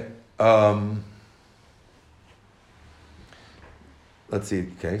 Okay, okay. Let's see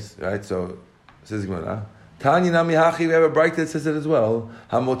the case. Right. So says Gemara. Tanya nami hachi. We have a bright that says it as well.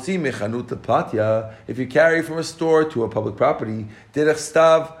 Hamotzi mechanut patya. If you carry from a store to a public property, derech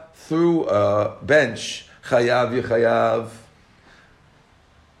stav through a bench, chayav yechayav.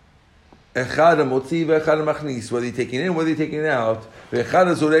 Echad motzi ve'echad machnis. Whether you're taking it in, whether you're taking it out.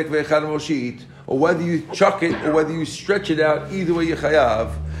 Ve'echad zorek ve'echad moshit. Or whether you chuck it, or whether you stretch it out. Either way,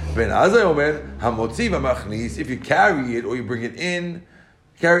 yechayav. Ben Azai Omer Hamotzi ve'machnis. If you carry it or you bring it in,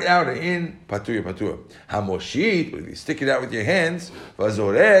 carry it out or in, patur. Hamoshit. If you stick it out with your hands,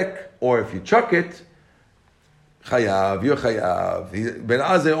 vazorek. Or if you chuck it, chayav. You're chayav. Ben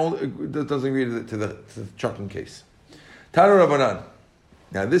Azai only doesn't agree to the chucking case. Tanu Rabbanan.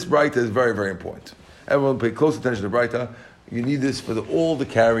 Now, this Braita is very, very important. Everyone pay close attention to Braita. You need this for all the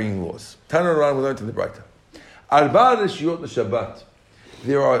carrying laws. Tanu Rabbanan, we learned in the Braita. Arba Reshiyot Shabbat.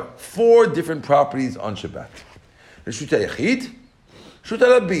 There are 4 different properties on Shabbat. Reshut Yachid, Reshut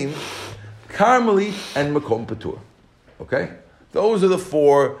Rabim, Carmelit, and Makom Patur. Okay? Those are the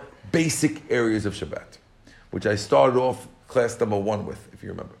 4 basic areas of Shabbat, which I started off class number 1 with, if you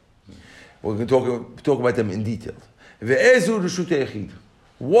remember. We're going to talk about them in detail. Ve'ezu Reshut Yachid.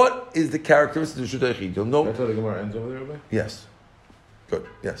 What is the characteristics of Reshut Yachid? You'll know. That's how the Gemara ends over there, Rabbi? Yes. Good.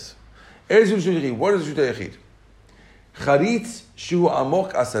 Yes. Ezu Reshut Yachid. What is Reshut Yachid? Charitz shu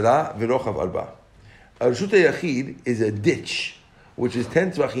amok asara v'rochav arba. A Reshut Yachid is a ditch which is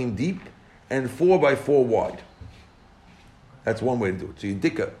 10 tvachim deep and 4 by 4 wide. That's one way to do it. So you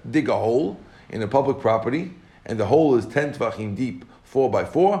dig a hole in a public property, and the hole is 10 tvachim deep, 4 by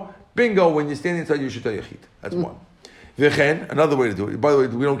 4. Bingo! When you stand inside your Reshut Yachid, that's one. V'chen, another way to do it. By the way,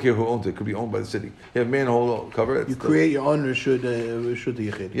 we don't care who owns it. It cover. It could be owned by the city. You have manhole cover. You create your own Reshut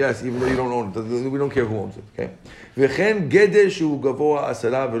Yachid. Yes, even though you don't own it. We don't care who owns it. Okay. V'chen gedesh hu gavoa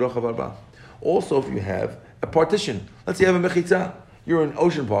asara v'rochav arba. Also, if you have a partition, let's say you have a mechitza. You're in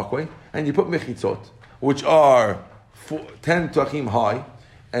Ocean Parkway, and you put mechitzot, which are 10 tvachim high,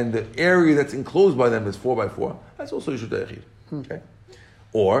 and the area that's enclosed by them is 4 by 4. That's also Reshut Yachid. Okay.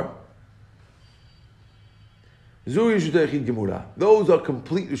 Or Zuri Reshut Yachid Gemura. Those are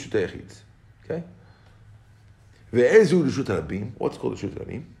complete Reshut Yachids. Okay? Ve'ezu Reshut Rabim. What's called Reshut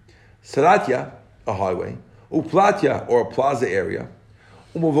Rabim? Saratya, a highway. Uplatya, or a plaza area.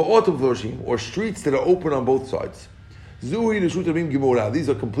 Umuva'ot v'loshim, or streets that are open on both sides. Zuri Reshut Rabim Gemura. These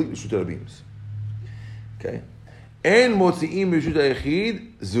are complete Reshut Rabims. Okay? En motzi'im Reshut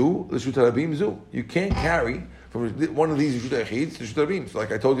Yachid zu Reshut Rabim zu. You can't carry from one of these Reshut Yachids to Reshut Rabim. So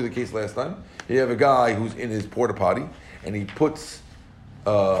like I told you the case last time, you have a guy who's in his porta potty and he puts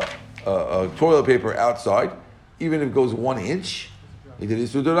toilet paper outside, even if it goes 1 inch, he did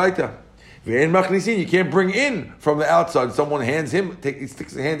his Sudoraita. You can't bring in from the outside. Someone hands him, he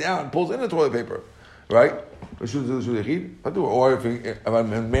sticks his hand out and pulls in the toilet paper, right? Or if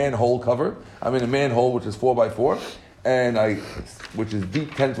I'm in a manhole cover, I'm in a manhole which is 4 by 4, which is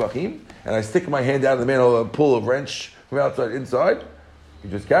deep 10 tvachim, and I stick my hand out of the manhole and pull a wrench from outside inside. You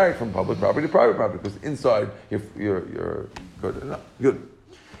just carry it from public property to private property because inside you're good enough. Good.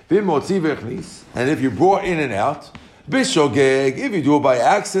 And if you brought in and out, bishogeg, if you do it by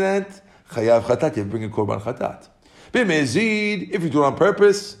accident, chayav chatat, you bring a korban chatat. Bimezid, if you do it on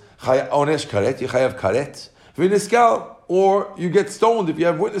purpose, onesh karet, you chayav karet. V'niskal, or you get stoned if you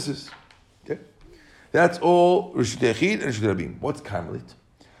have witnesses. Okay, that's all Reshut Yachid and Reshut Rabim. What's Carmelit?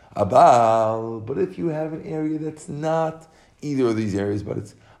 Abal, but if you have an area that's not either of these areas, but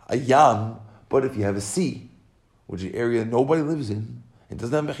it's a yam, but if you have a sea, which is an area nobody lives in, it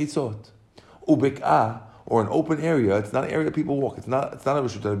doesn't have mechitzot, ubek'ah, or an open area, it's not an area that people walk, it's not a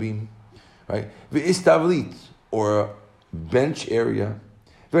Reshut Rabim, right? V'istavlit, or a bench area,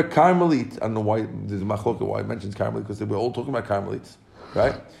 v'karmelit, I don't know why, there's a machloka why it mentions Carmelit, because we're all talking about Carmelites,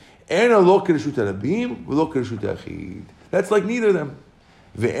 right? And a look at Reshut Rabim, we look at Reshut Yachid. That's like neither of them.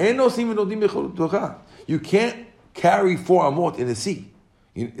 You can't carry 4 amot in a sea.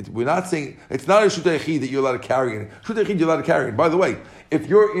 We're not saying it's not a Reshut Yachid that you're allowed to carry in. Reshut Yachid you're allowed to carry in. By the way,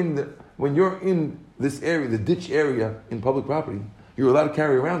 when you're in this area, the ditch area in public property, you're allowed to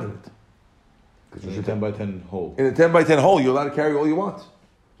carry around in it. In a 10 by 10 hole. In a 10 by 10 hole, you're allowed to carry all you want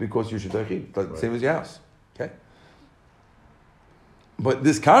because you're Reshut Yachid, like same as your house. Okay. But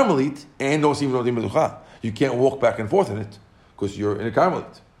this Carmelit and no sim no meducha, You can't walk back and forth in it because you're in a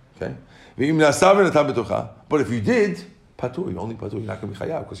Carmelite. Okay? But if you did, patur, you're only patur, you're not going to be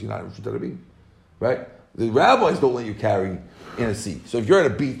chayav because you're not in Reshut Harabim. Right? The rabbis don't let you carry in a sea. So if you're at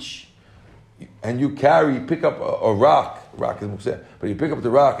a beach and you pick up a rock is mukseh, but you pick up the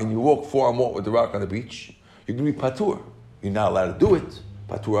rock and you walk 4 amot with the rock on the beach, you're going to be patur. You're not allowed to do it,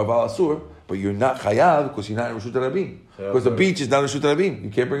 patur aval asur, but you're not chayav because you're not in Reshut Harabim. Because the beach is not in Reshut Harabim. You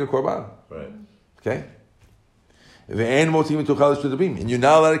can't bring a korban. Right. Okay? And you're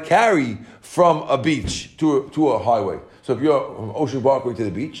not allowed to carry from a beach to a highway. So if you're from Ocean Parkway to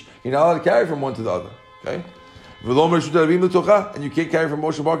the beach, you're not allowed to carry from one to the other. Okay? And you can't carry from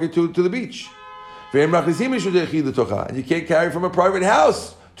Ocean Parkway to the beach. And you can't carry from a private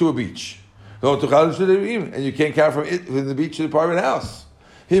house to a beach. And you can't carry from the beach to the private house.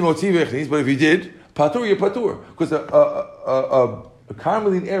 But if you did, patur, you're patur. Because a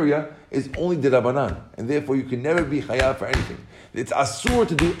Carmelite area is only derabanan, and therefore you can never be chayav for anything. It's asur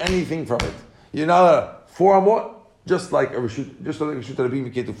to do anything from it. You're not a 4 amot, just like a Reshut Harabim,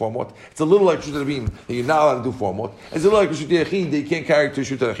 you can't do 4 amot. It's a little like Reshut Harabim that you're not allowed to do 4 amot. It's a little like Reshut Yachid that you can't carry to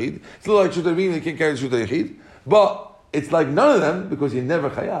Reshut Yachid. It's a little like Reshut Harabim that you can't carry to Reshut Yachid. But it's like none of them because you're never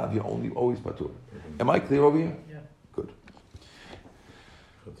chayav. You're always patur. Am I clear over here? Yeah. Good.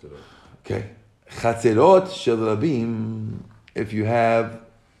 Okay. Chatzerot shel rabim. If you have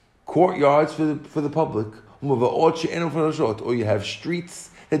courtyards for the public, or you have streets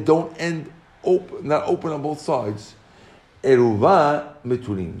that don't not open on both sides, eruva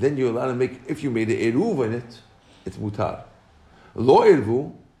meturim. Then you're allowed to make. If you made an eruv in it, it's mutar. Lo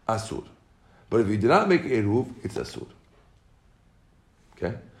eruv asur. But if you did not make an eruv, it's asur.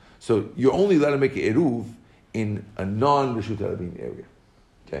 Okay, so you're only allowed to make an eruv in a non-Reshut Harabim area.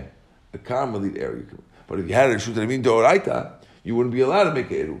 Okay, a Carmelite area. But if you had a Reshut Harabim d'oraita, you wouldn't be allowed to make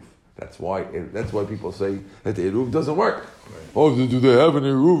an eruv. That's why people say that the eruv doesn't work. Right. Oh, do they have an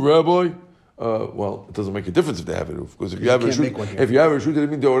eruv, Rabbi? Well, it doesn't make a difference if they have an eruv, because if you have a Reshut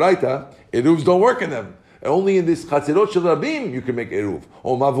Harabim d'oraita, eruvs don't work in them. Only in this chatzerot shel rabim you can make eruv,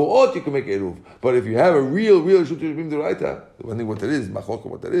 or mavuot you can make eruv. But if you have a real Reshut Harabim d'oraita, depending what that is, machlok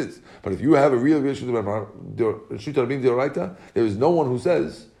what that is. But if you have a real Reshut Harabim d'oraita, there is no one who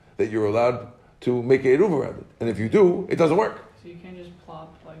says that you're allowed to make an eruv around it. And if you do, it doesn't work. So you can't just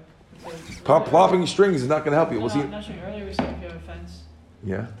plop Plopping strings is not going to help you. No, earlier we said if you have a fence.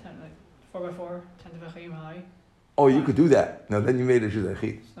 Yeah. 4x4, 10 tefachim high. Oh, you could do that. Now then you made a Reshut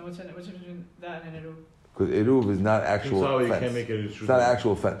Yachid. So what's between that and an eruv? Because eruv is not actual so fence. You can't make it it's not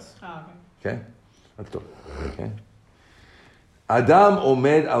actual fence. Ah, okay. Okay? Let's go. Okay. Adam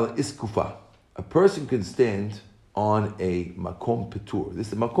omed al iskufa. A person can stand on a makom petur.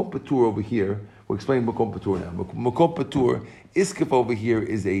 This is makom petur over here. We'll explain makom petur now. Makom petur, iskuf over here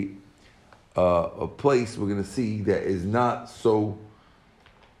is a place we're going to see that is not so.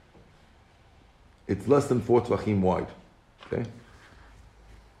 It's less than 4 tvachim wide. Okay.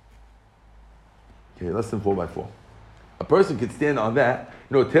 Okay, less than 4x4. A person could stand on that.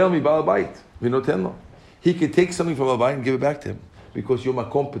 Tell me Baal Bayit. He could take something from Baal Bayit and give it back to him because you're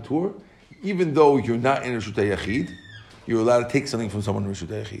makom petur. Even though you're not in Reshut Yachid, you're allowed to take something from someone in Reshut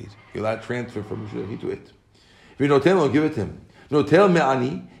Yachid. You're allowed to transfer from Reshut Yachid to it. If you don't tell him, give it to him. No, tell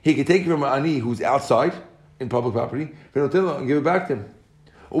me'ani. He can take it from ani who's outside in public property. If you don't tell him, give it back to him.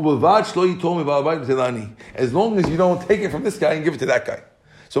 As long as you don't take it from this guy and give it to that guy.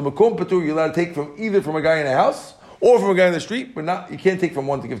 So makom petur, you're allowed to take from either from a guy in a house or from a guy in the street, but you can't take from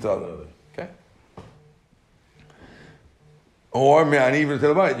one to give to the other. Okay. Or me'ani even to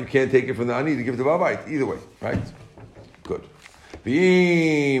the bayit. You can't take it from the ani to give to the bayit. Either way, right? Good.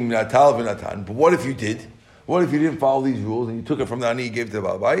 But what if you did? What if you didn't follow these rules and you took it from the ani and gave it to the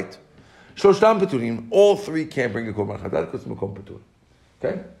bayit? Shloshtam peturim. All three can't bring a korban chatat because it's makom petur.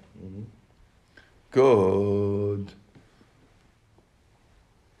 Okay. Mm-hmm. Good.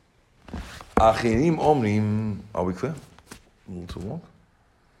 Achinim omrim. Are we clear? A little too long.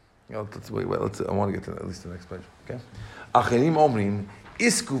 Yeah, let's wait. I want to get to at least the next page. Okay. Achinim omrim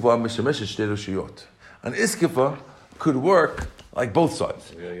iskuva mishameshet shtei reshuyot. An iskuva could work like both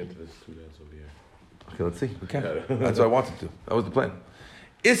sides. We gotta get to this 2 days over here. Okay, let's see. We can. That's what I wanted to. That was the plan.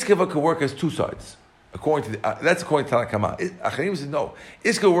 Iskuva could work as 2 sides. According to that's according to Tanakama. Achinim says no.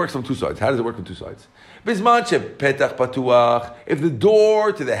 Iskuva works on 2 sides. How does it work on 2 sides? Bismanche petach patuach. If the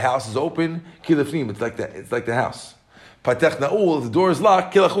door to the house is open, kilafnim. It's like that. It's like the house. Patach na'ul. If the door is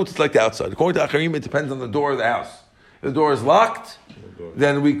locked, kilachut. It's like the outside. According to Achinim, it depends on the door of the house. If the door is locked,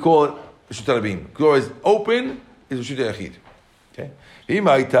 then we call it Reshut Harabim. The door is open, is Reshut Yachid. Okay. But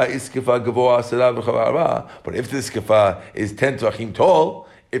if the iskeva is 10 tvachim tall,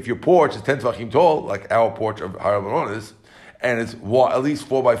 if your porch is 10 tvachim tall, like our porch of Har Baron is, and it's at least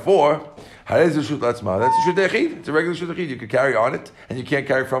 4x4, that's a Reshut Yachid. It's a regular Reshut Yachid. You can carry on it, and you can't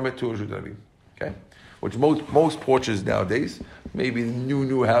carry from it to a Reshut Rabim. Okay? Which most porches nowadays, maybe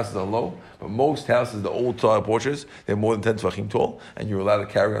new houses are low, but most houses, the old style porches, they're more than 10 tvachim tall, and you're allowed to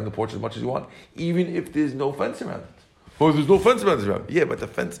carry on the porch as much as you want, even if there's no fence around it. Oh, there's no fence around it. Yeah, but the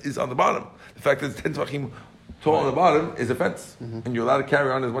fence is on the bottom. The fact that it's 10 tvachim tall on the bottom is a fence, and you're allowed to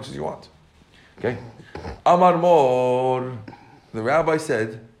carry on as much as you want. Okay? Amar Mor, the rabbi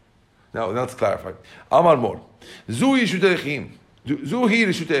said, now let's clarify. Amar Mor, Zui Shutayachim. Zuhi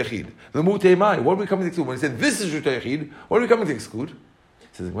Reshut Yachid. The Mutei Mai. What are we coming to exclude? When he said this is Reshut Yachid, what are we coming to exclude? He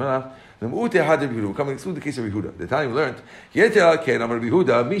says, well, the Mutei Had Yehuda. We're coming to exclude the case of Yehuda. The time we learned,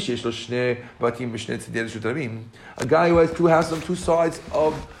 a guy who has two houses on two sides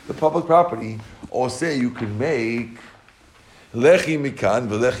of the public property, or say you can make lechi mikan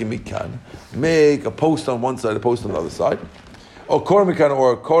v'lechi mikan, make a post on one side, a post on the other side. Or kormikan,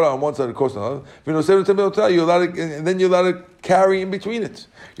 or a kora on one side, a kora on the other. You're allowed to, and then you're allowed to carry in between it.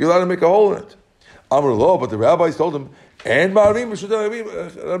 You're allowed to make a hole in it. Amar lo, but the rabbis told him, and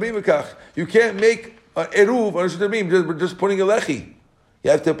you can't make an eruv on Reshut Rabim just putting a lechi.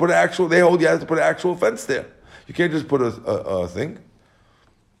 You have to put an actual. They hold you have to put an actual fence there. You can't just put a thing.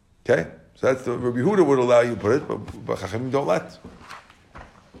 Okay, so that's the Rabbi Yehuda would allow you to put it, but Chachamim don't let.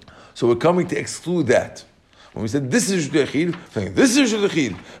 So we're coming to exclude that. When we said this is Reshut Yachid, this is Reshut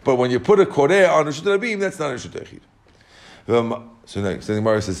Yachid. But when you put a koreh on Reshut Rabim, that's not Reshut Yachid. So the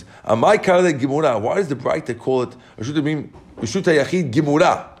Gemara says, "Amai karle Gemura." Why does the Braita call it Reshut Rabim, Reshut Yachid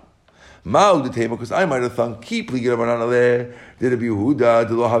Gemura? Ma'u detema, because I might have thought keep ligira banana did Rabbi Yehuda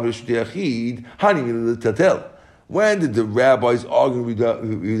de lo have Reshut Yachid hani militatel. When did the rabbis argue with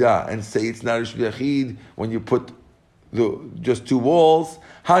Yehuda and say it's not Reshut Yachid when you put just two walls?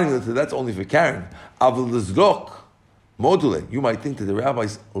 That's only for carrying. Avol lezrok module. You might think that the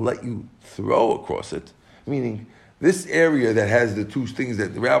rabbis let you throw across it, meaning this area that has the two things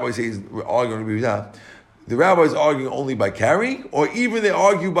that the rabbis say is arguing with that. The rabbis argue only by carrying, or even they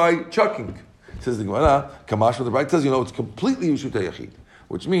argue by chucking. Says the Gemara, Kamash, the Braita tells you it's completely Reshut Yachid,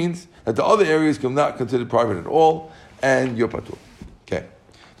 which means that the other areas can not considered private at all, and you're patur. Okay.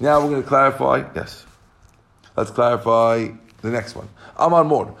 Now we're going to clarify. Yes. Let's clarify the next one. Amar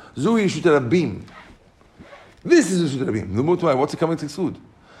Mor. Zui Reshut Rabim. This is Reshut Rabim. The Mutai, what's it coming to exclude?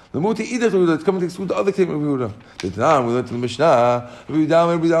 The Mutai either it's coming to exclude the other statement of Yehuda. The Tanam, we learned in the Mishnah,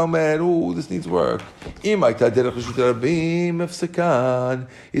 oh, this needs work. Imaita derech Reshut Rabim efsekan.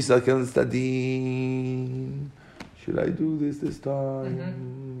 Yisrael stadin. Should I do this time?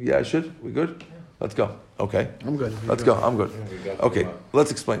 Mm-hmm. Yeah, I should. We good? Yeah. Let's go. Okay. I'm good. Let's go. I'm good. Okay.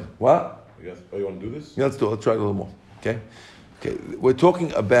 Let's explain. What? Oh, you want to do this? Yeah, let's do it. Let's try it a little more. Okay. We're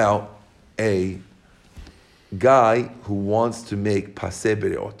talking about a guy who wants to make paseh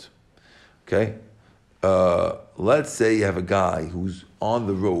bereot. Okay. Let's say you have a guy who's on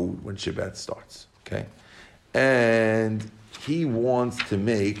the road when Shabbat starts. Okay. And he wants to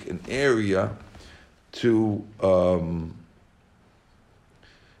make an area to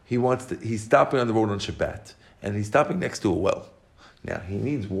he's stopping on the road on Shabbat, and he's stopping next to a well. Now he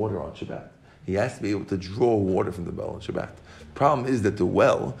needs water on Shabbat. He has to be able to draw water from the well on Shabbat. Problem is that the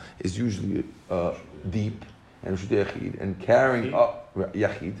well is usually deep and Reshut Yachid and carrying up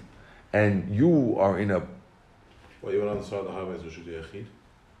Yachid, and you are in a. Well, you went on the side of the highway as Reshut Yachid.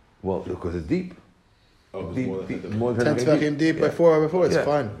 Well, because it's deep. Oh, it's deep, more than 10 tvachim deep by 4x4. It's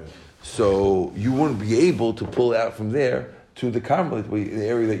fine. Okay. So you wouldn't be able to pull out from there to the Carmelite, the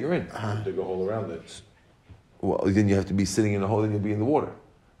area that you're in. Dig a hole around it. Well, then you have to be sitting in a hole, and you'll be in the water.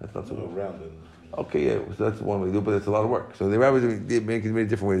 That's not so good. Around it. Okay, yeah, so that's one way to do it, but it's a lot of work. So the rabbis make a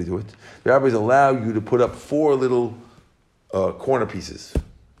different way to do it. The rabbis allow you to put up 4 little corner pieces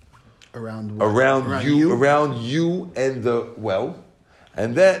Around you and the well,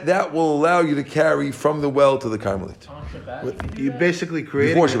 and that will allow you to carry from the well to the Carmelite. On Shabbat, You basically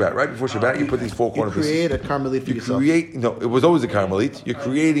create Before Shabbat, right? Before Shabbat, you put these 4 corner pieces. You create a Carmelite for yourself. It was always a Carmelite. You're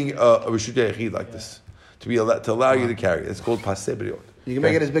creating a Reshut Yachid like this to allow you to carry. It's called paseh bereot. You can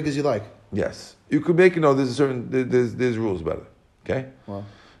make it as big as you like. Yes, you could make it. No, there's rules about it. Okay. Wow.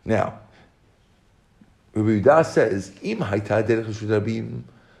 Now, Rabbi Yehuda says, "Im hayta derech Reshut Rabim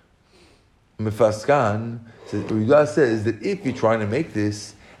mefaskan." Rabbi Yehuda says that if you're trying to make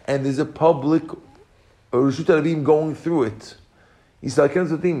this and there's a public Reshut Rabim going through it, you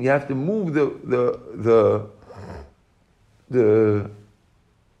have to move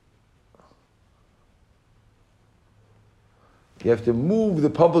You have to move the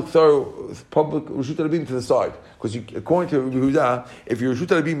public Reshut Rabim to the side. Because according to Rabbi Yehuda, if your Reshut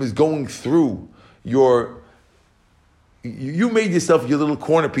Rabim is going through you made yourself your little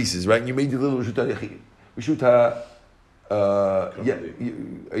corner pieces, right? And you made your little Reshut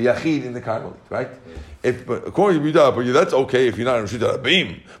Yachid in the Carmelite, right? But according to Rabbi Yehuda, that's okay if you're not in Reshut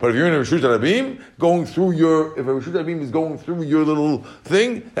Rabim. But if you're in a Reshut Rabim, if a Reshut Rabim is going through your little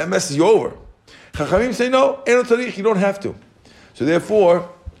thing, that messes you over. Chachamim say no, you don't have to. So therefore,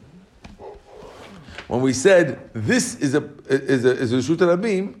 when we said this is a Reshut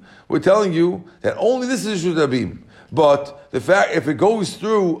Rabim, we're telling you that only this is Reshut Rabim. But the fact, if it goes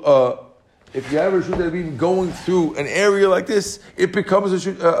through, if you have a Reshut Rabim going through an area like this, it becomes a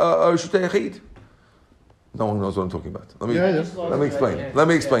Reshut Yachid. No one knows what I'm talking about. Let me explain. Let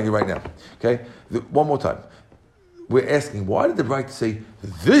me explain you right now. Okay, one more time. We're asking, why did the Braita say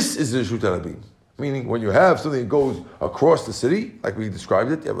this is a Reshut Rabim? Meaning, when you have something that goes across the city, like we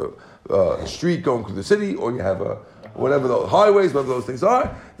described it, you have a street going through the city, or you have whatever the highways, whatever those things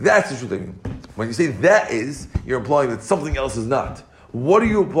are, that's the Reshut Rabim. When you say that is, you're implying that something else is not. What are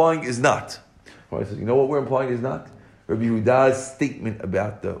you implying is not? Well, I said, you know what we're implying is not? Rabbi Yehuda's statement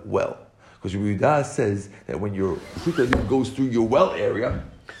about the well. Because Rabbi Yehuda says that when your Reshut Rabim goes through your well area,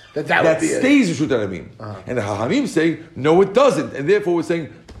 that stays Reshut Rabim. And the Chachamim say, no, it doesn't. And therefore we're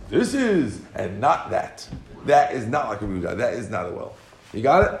saying, this is, and not that. That is not like a Rabbi Yehuda. That is not a well. You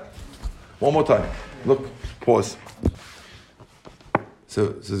got it? One more time. Look, pause. So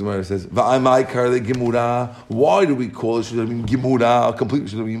Gemara says, why do we call it Reshut Rabim Gemura, a complete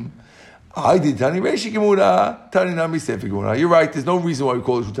Reshut Rabim? I did Tani Reishi Gemura, Tani Nami Sefer Gemura. You're right, there's no reason why we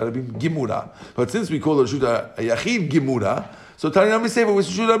call it Reshut Rabim Gemura. But since we call it Reshut Yachid Gemura, so Tani Nami Sefer was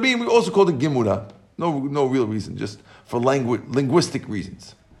Reshut Rabim, we also called it Gemura. No real reason, just for linguistic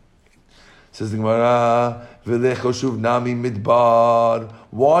reasons. Says the Gemara, V'lechoshuv Nami Midbar.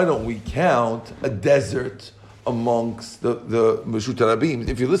 Why don't we count a desert amongst the Reshut Rabim?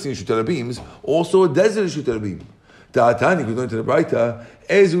 If you're listening to Reshut Rabim, also a desert Reshut Rabim. Ta'atani, we're going to the Braita,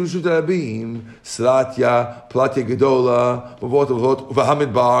 Ezu Reshut Rabim, Sratya, Platya Gedola,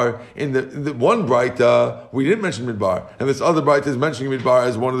 V'hamidbar. In the one Braita, we didn't mention Midbar. And this other Braita is mentioning Midbar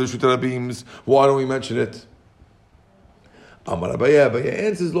as one of the Reshut Rabims. Why don't we mention it? Amar Abaya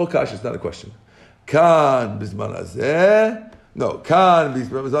answers, Lo Kash, it's not a question. Kan Bizman Azeh. No, Kan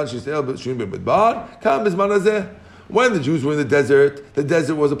Bizman Shisel B'Shuim B'Midbar. Kan Bizman Azeh. When the Jews were in the desert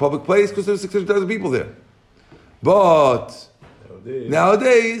was a public place because there were 600,000 people there. But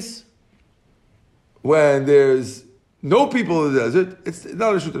nowadays, when there's no people in the desert, it's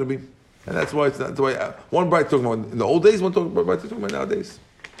not a Reshut Rabim. And that's why it's not. That's why one Braita talking about in the old days, one Braita talking about nowadays.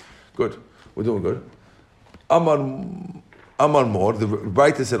 Good. We're doing good. Amar Mor, the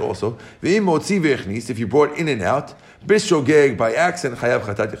Braita said also, if you brought in and out, bishogeg by accident, chayav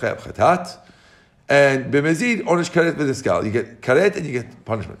chatat, and b'mezid, onish karet v'deskal. You get karet and you get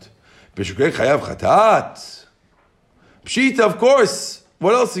punishment. Bishogeg chayav chatat. Pshita, of course.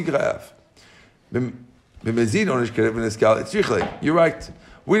 What else you have? B'mezid, onish karet v'deskal. It's richle. You're right.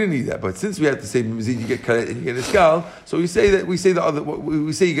 We didn't need that, but since we have to say b'mezid, you get karet and you get eskal, so we say you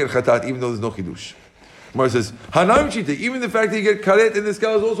get chatat even though there's no chidush. Gemara says, Hanam Pshita, even the fact that you get karet in the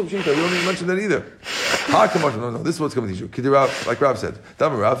scale is also Pshita. We don't even mention that either. No, this is what's coming to you. Kidirav, like Rav said,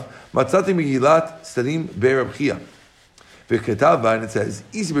 Dam Rav, Matzati Megillat Starim Be'Rab Chia. V'ketav, and it says,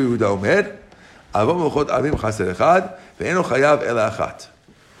 Isi Be'Yehuda Omer, Avam Melchot Avim Chaser Echad, Ve'eno Chayav Ela Achat.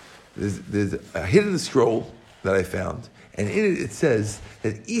 There's a hidden scroll that I found, and in it says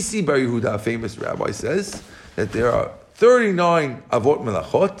that Isi Bar Yehuda, a famous rabbi, says that there are 39 Avot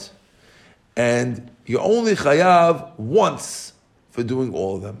Melachot, and you only chayav once for doing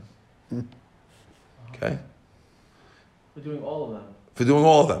all of them. Okay? For doing all of them? For doing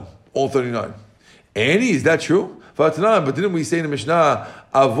all of them. All 39. Any, is that true? But didn't we say in the Mishnah,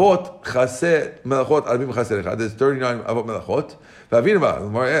 Avot chaser melachot arbim chaser echad? There's 39 Avot melachot. V'avinava, the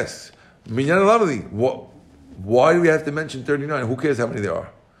Gemara asks, Minyan alamali, why do we have to mention 39? Who cares how many there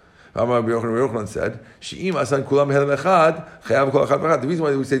are? Rabbi Yochanan said, the reason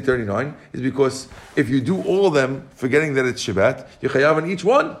why we say 39 is because if you do all of them, forgetting that it's Shabbat, you chayav on each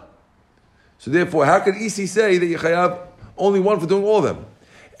one. So therefore, how can Isi say that you chayav only one for doing all of them?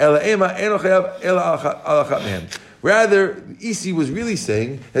 Rather, Isi was really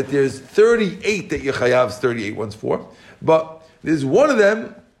saying that there's 38 that you chayav 38 ones for, but there's one of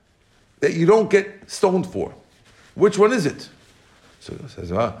them that you don't get stoned for. Which one is it? So it says,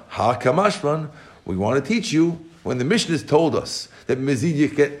 Ha Kamashman, we want to teach you, when the Mishnah told us that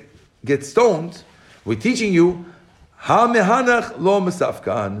Mezid get stoned, we're teaching you, Ha Mehanach Lo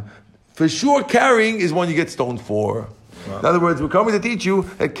Mesafkan. For sure, carrying is one you get stoned for. In other words, we're coming to teach you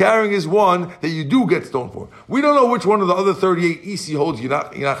that carrying is one that you do get stoned for. We don't know which one of the other 38 EC holds you're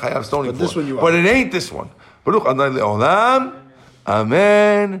not chayav stoning But for. this one you are. But it ain't this one. Baruch Adonai le'olam.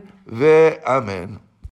 Amen ve'amen.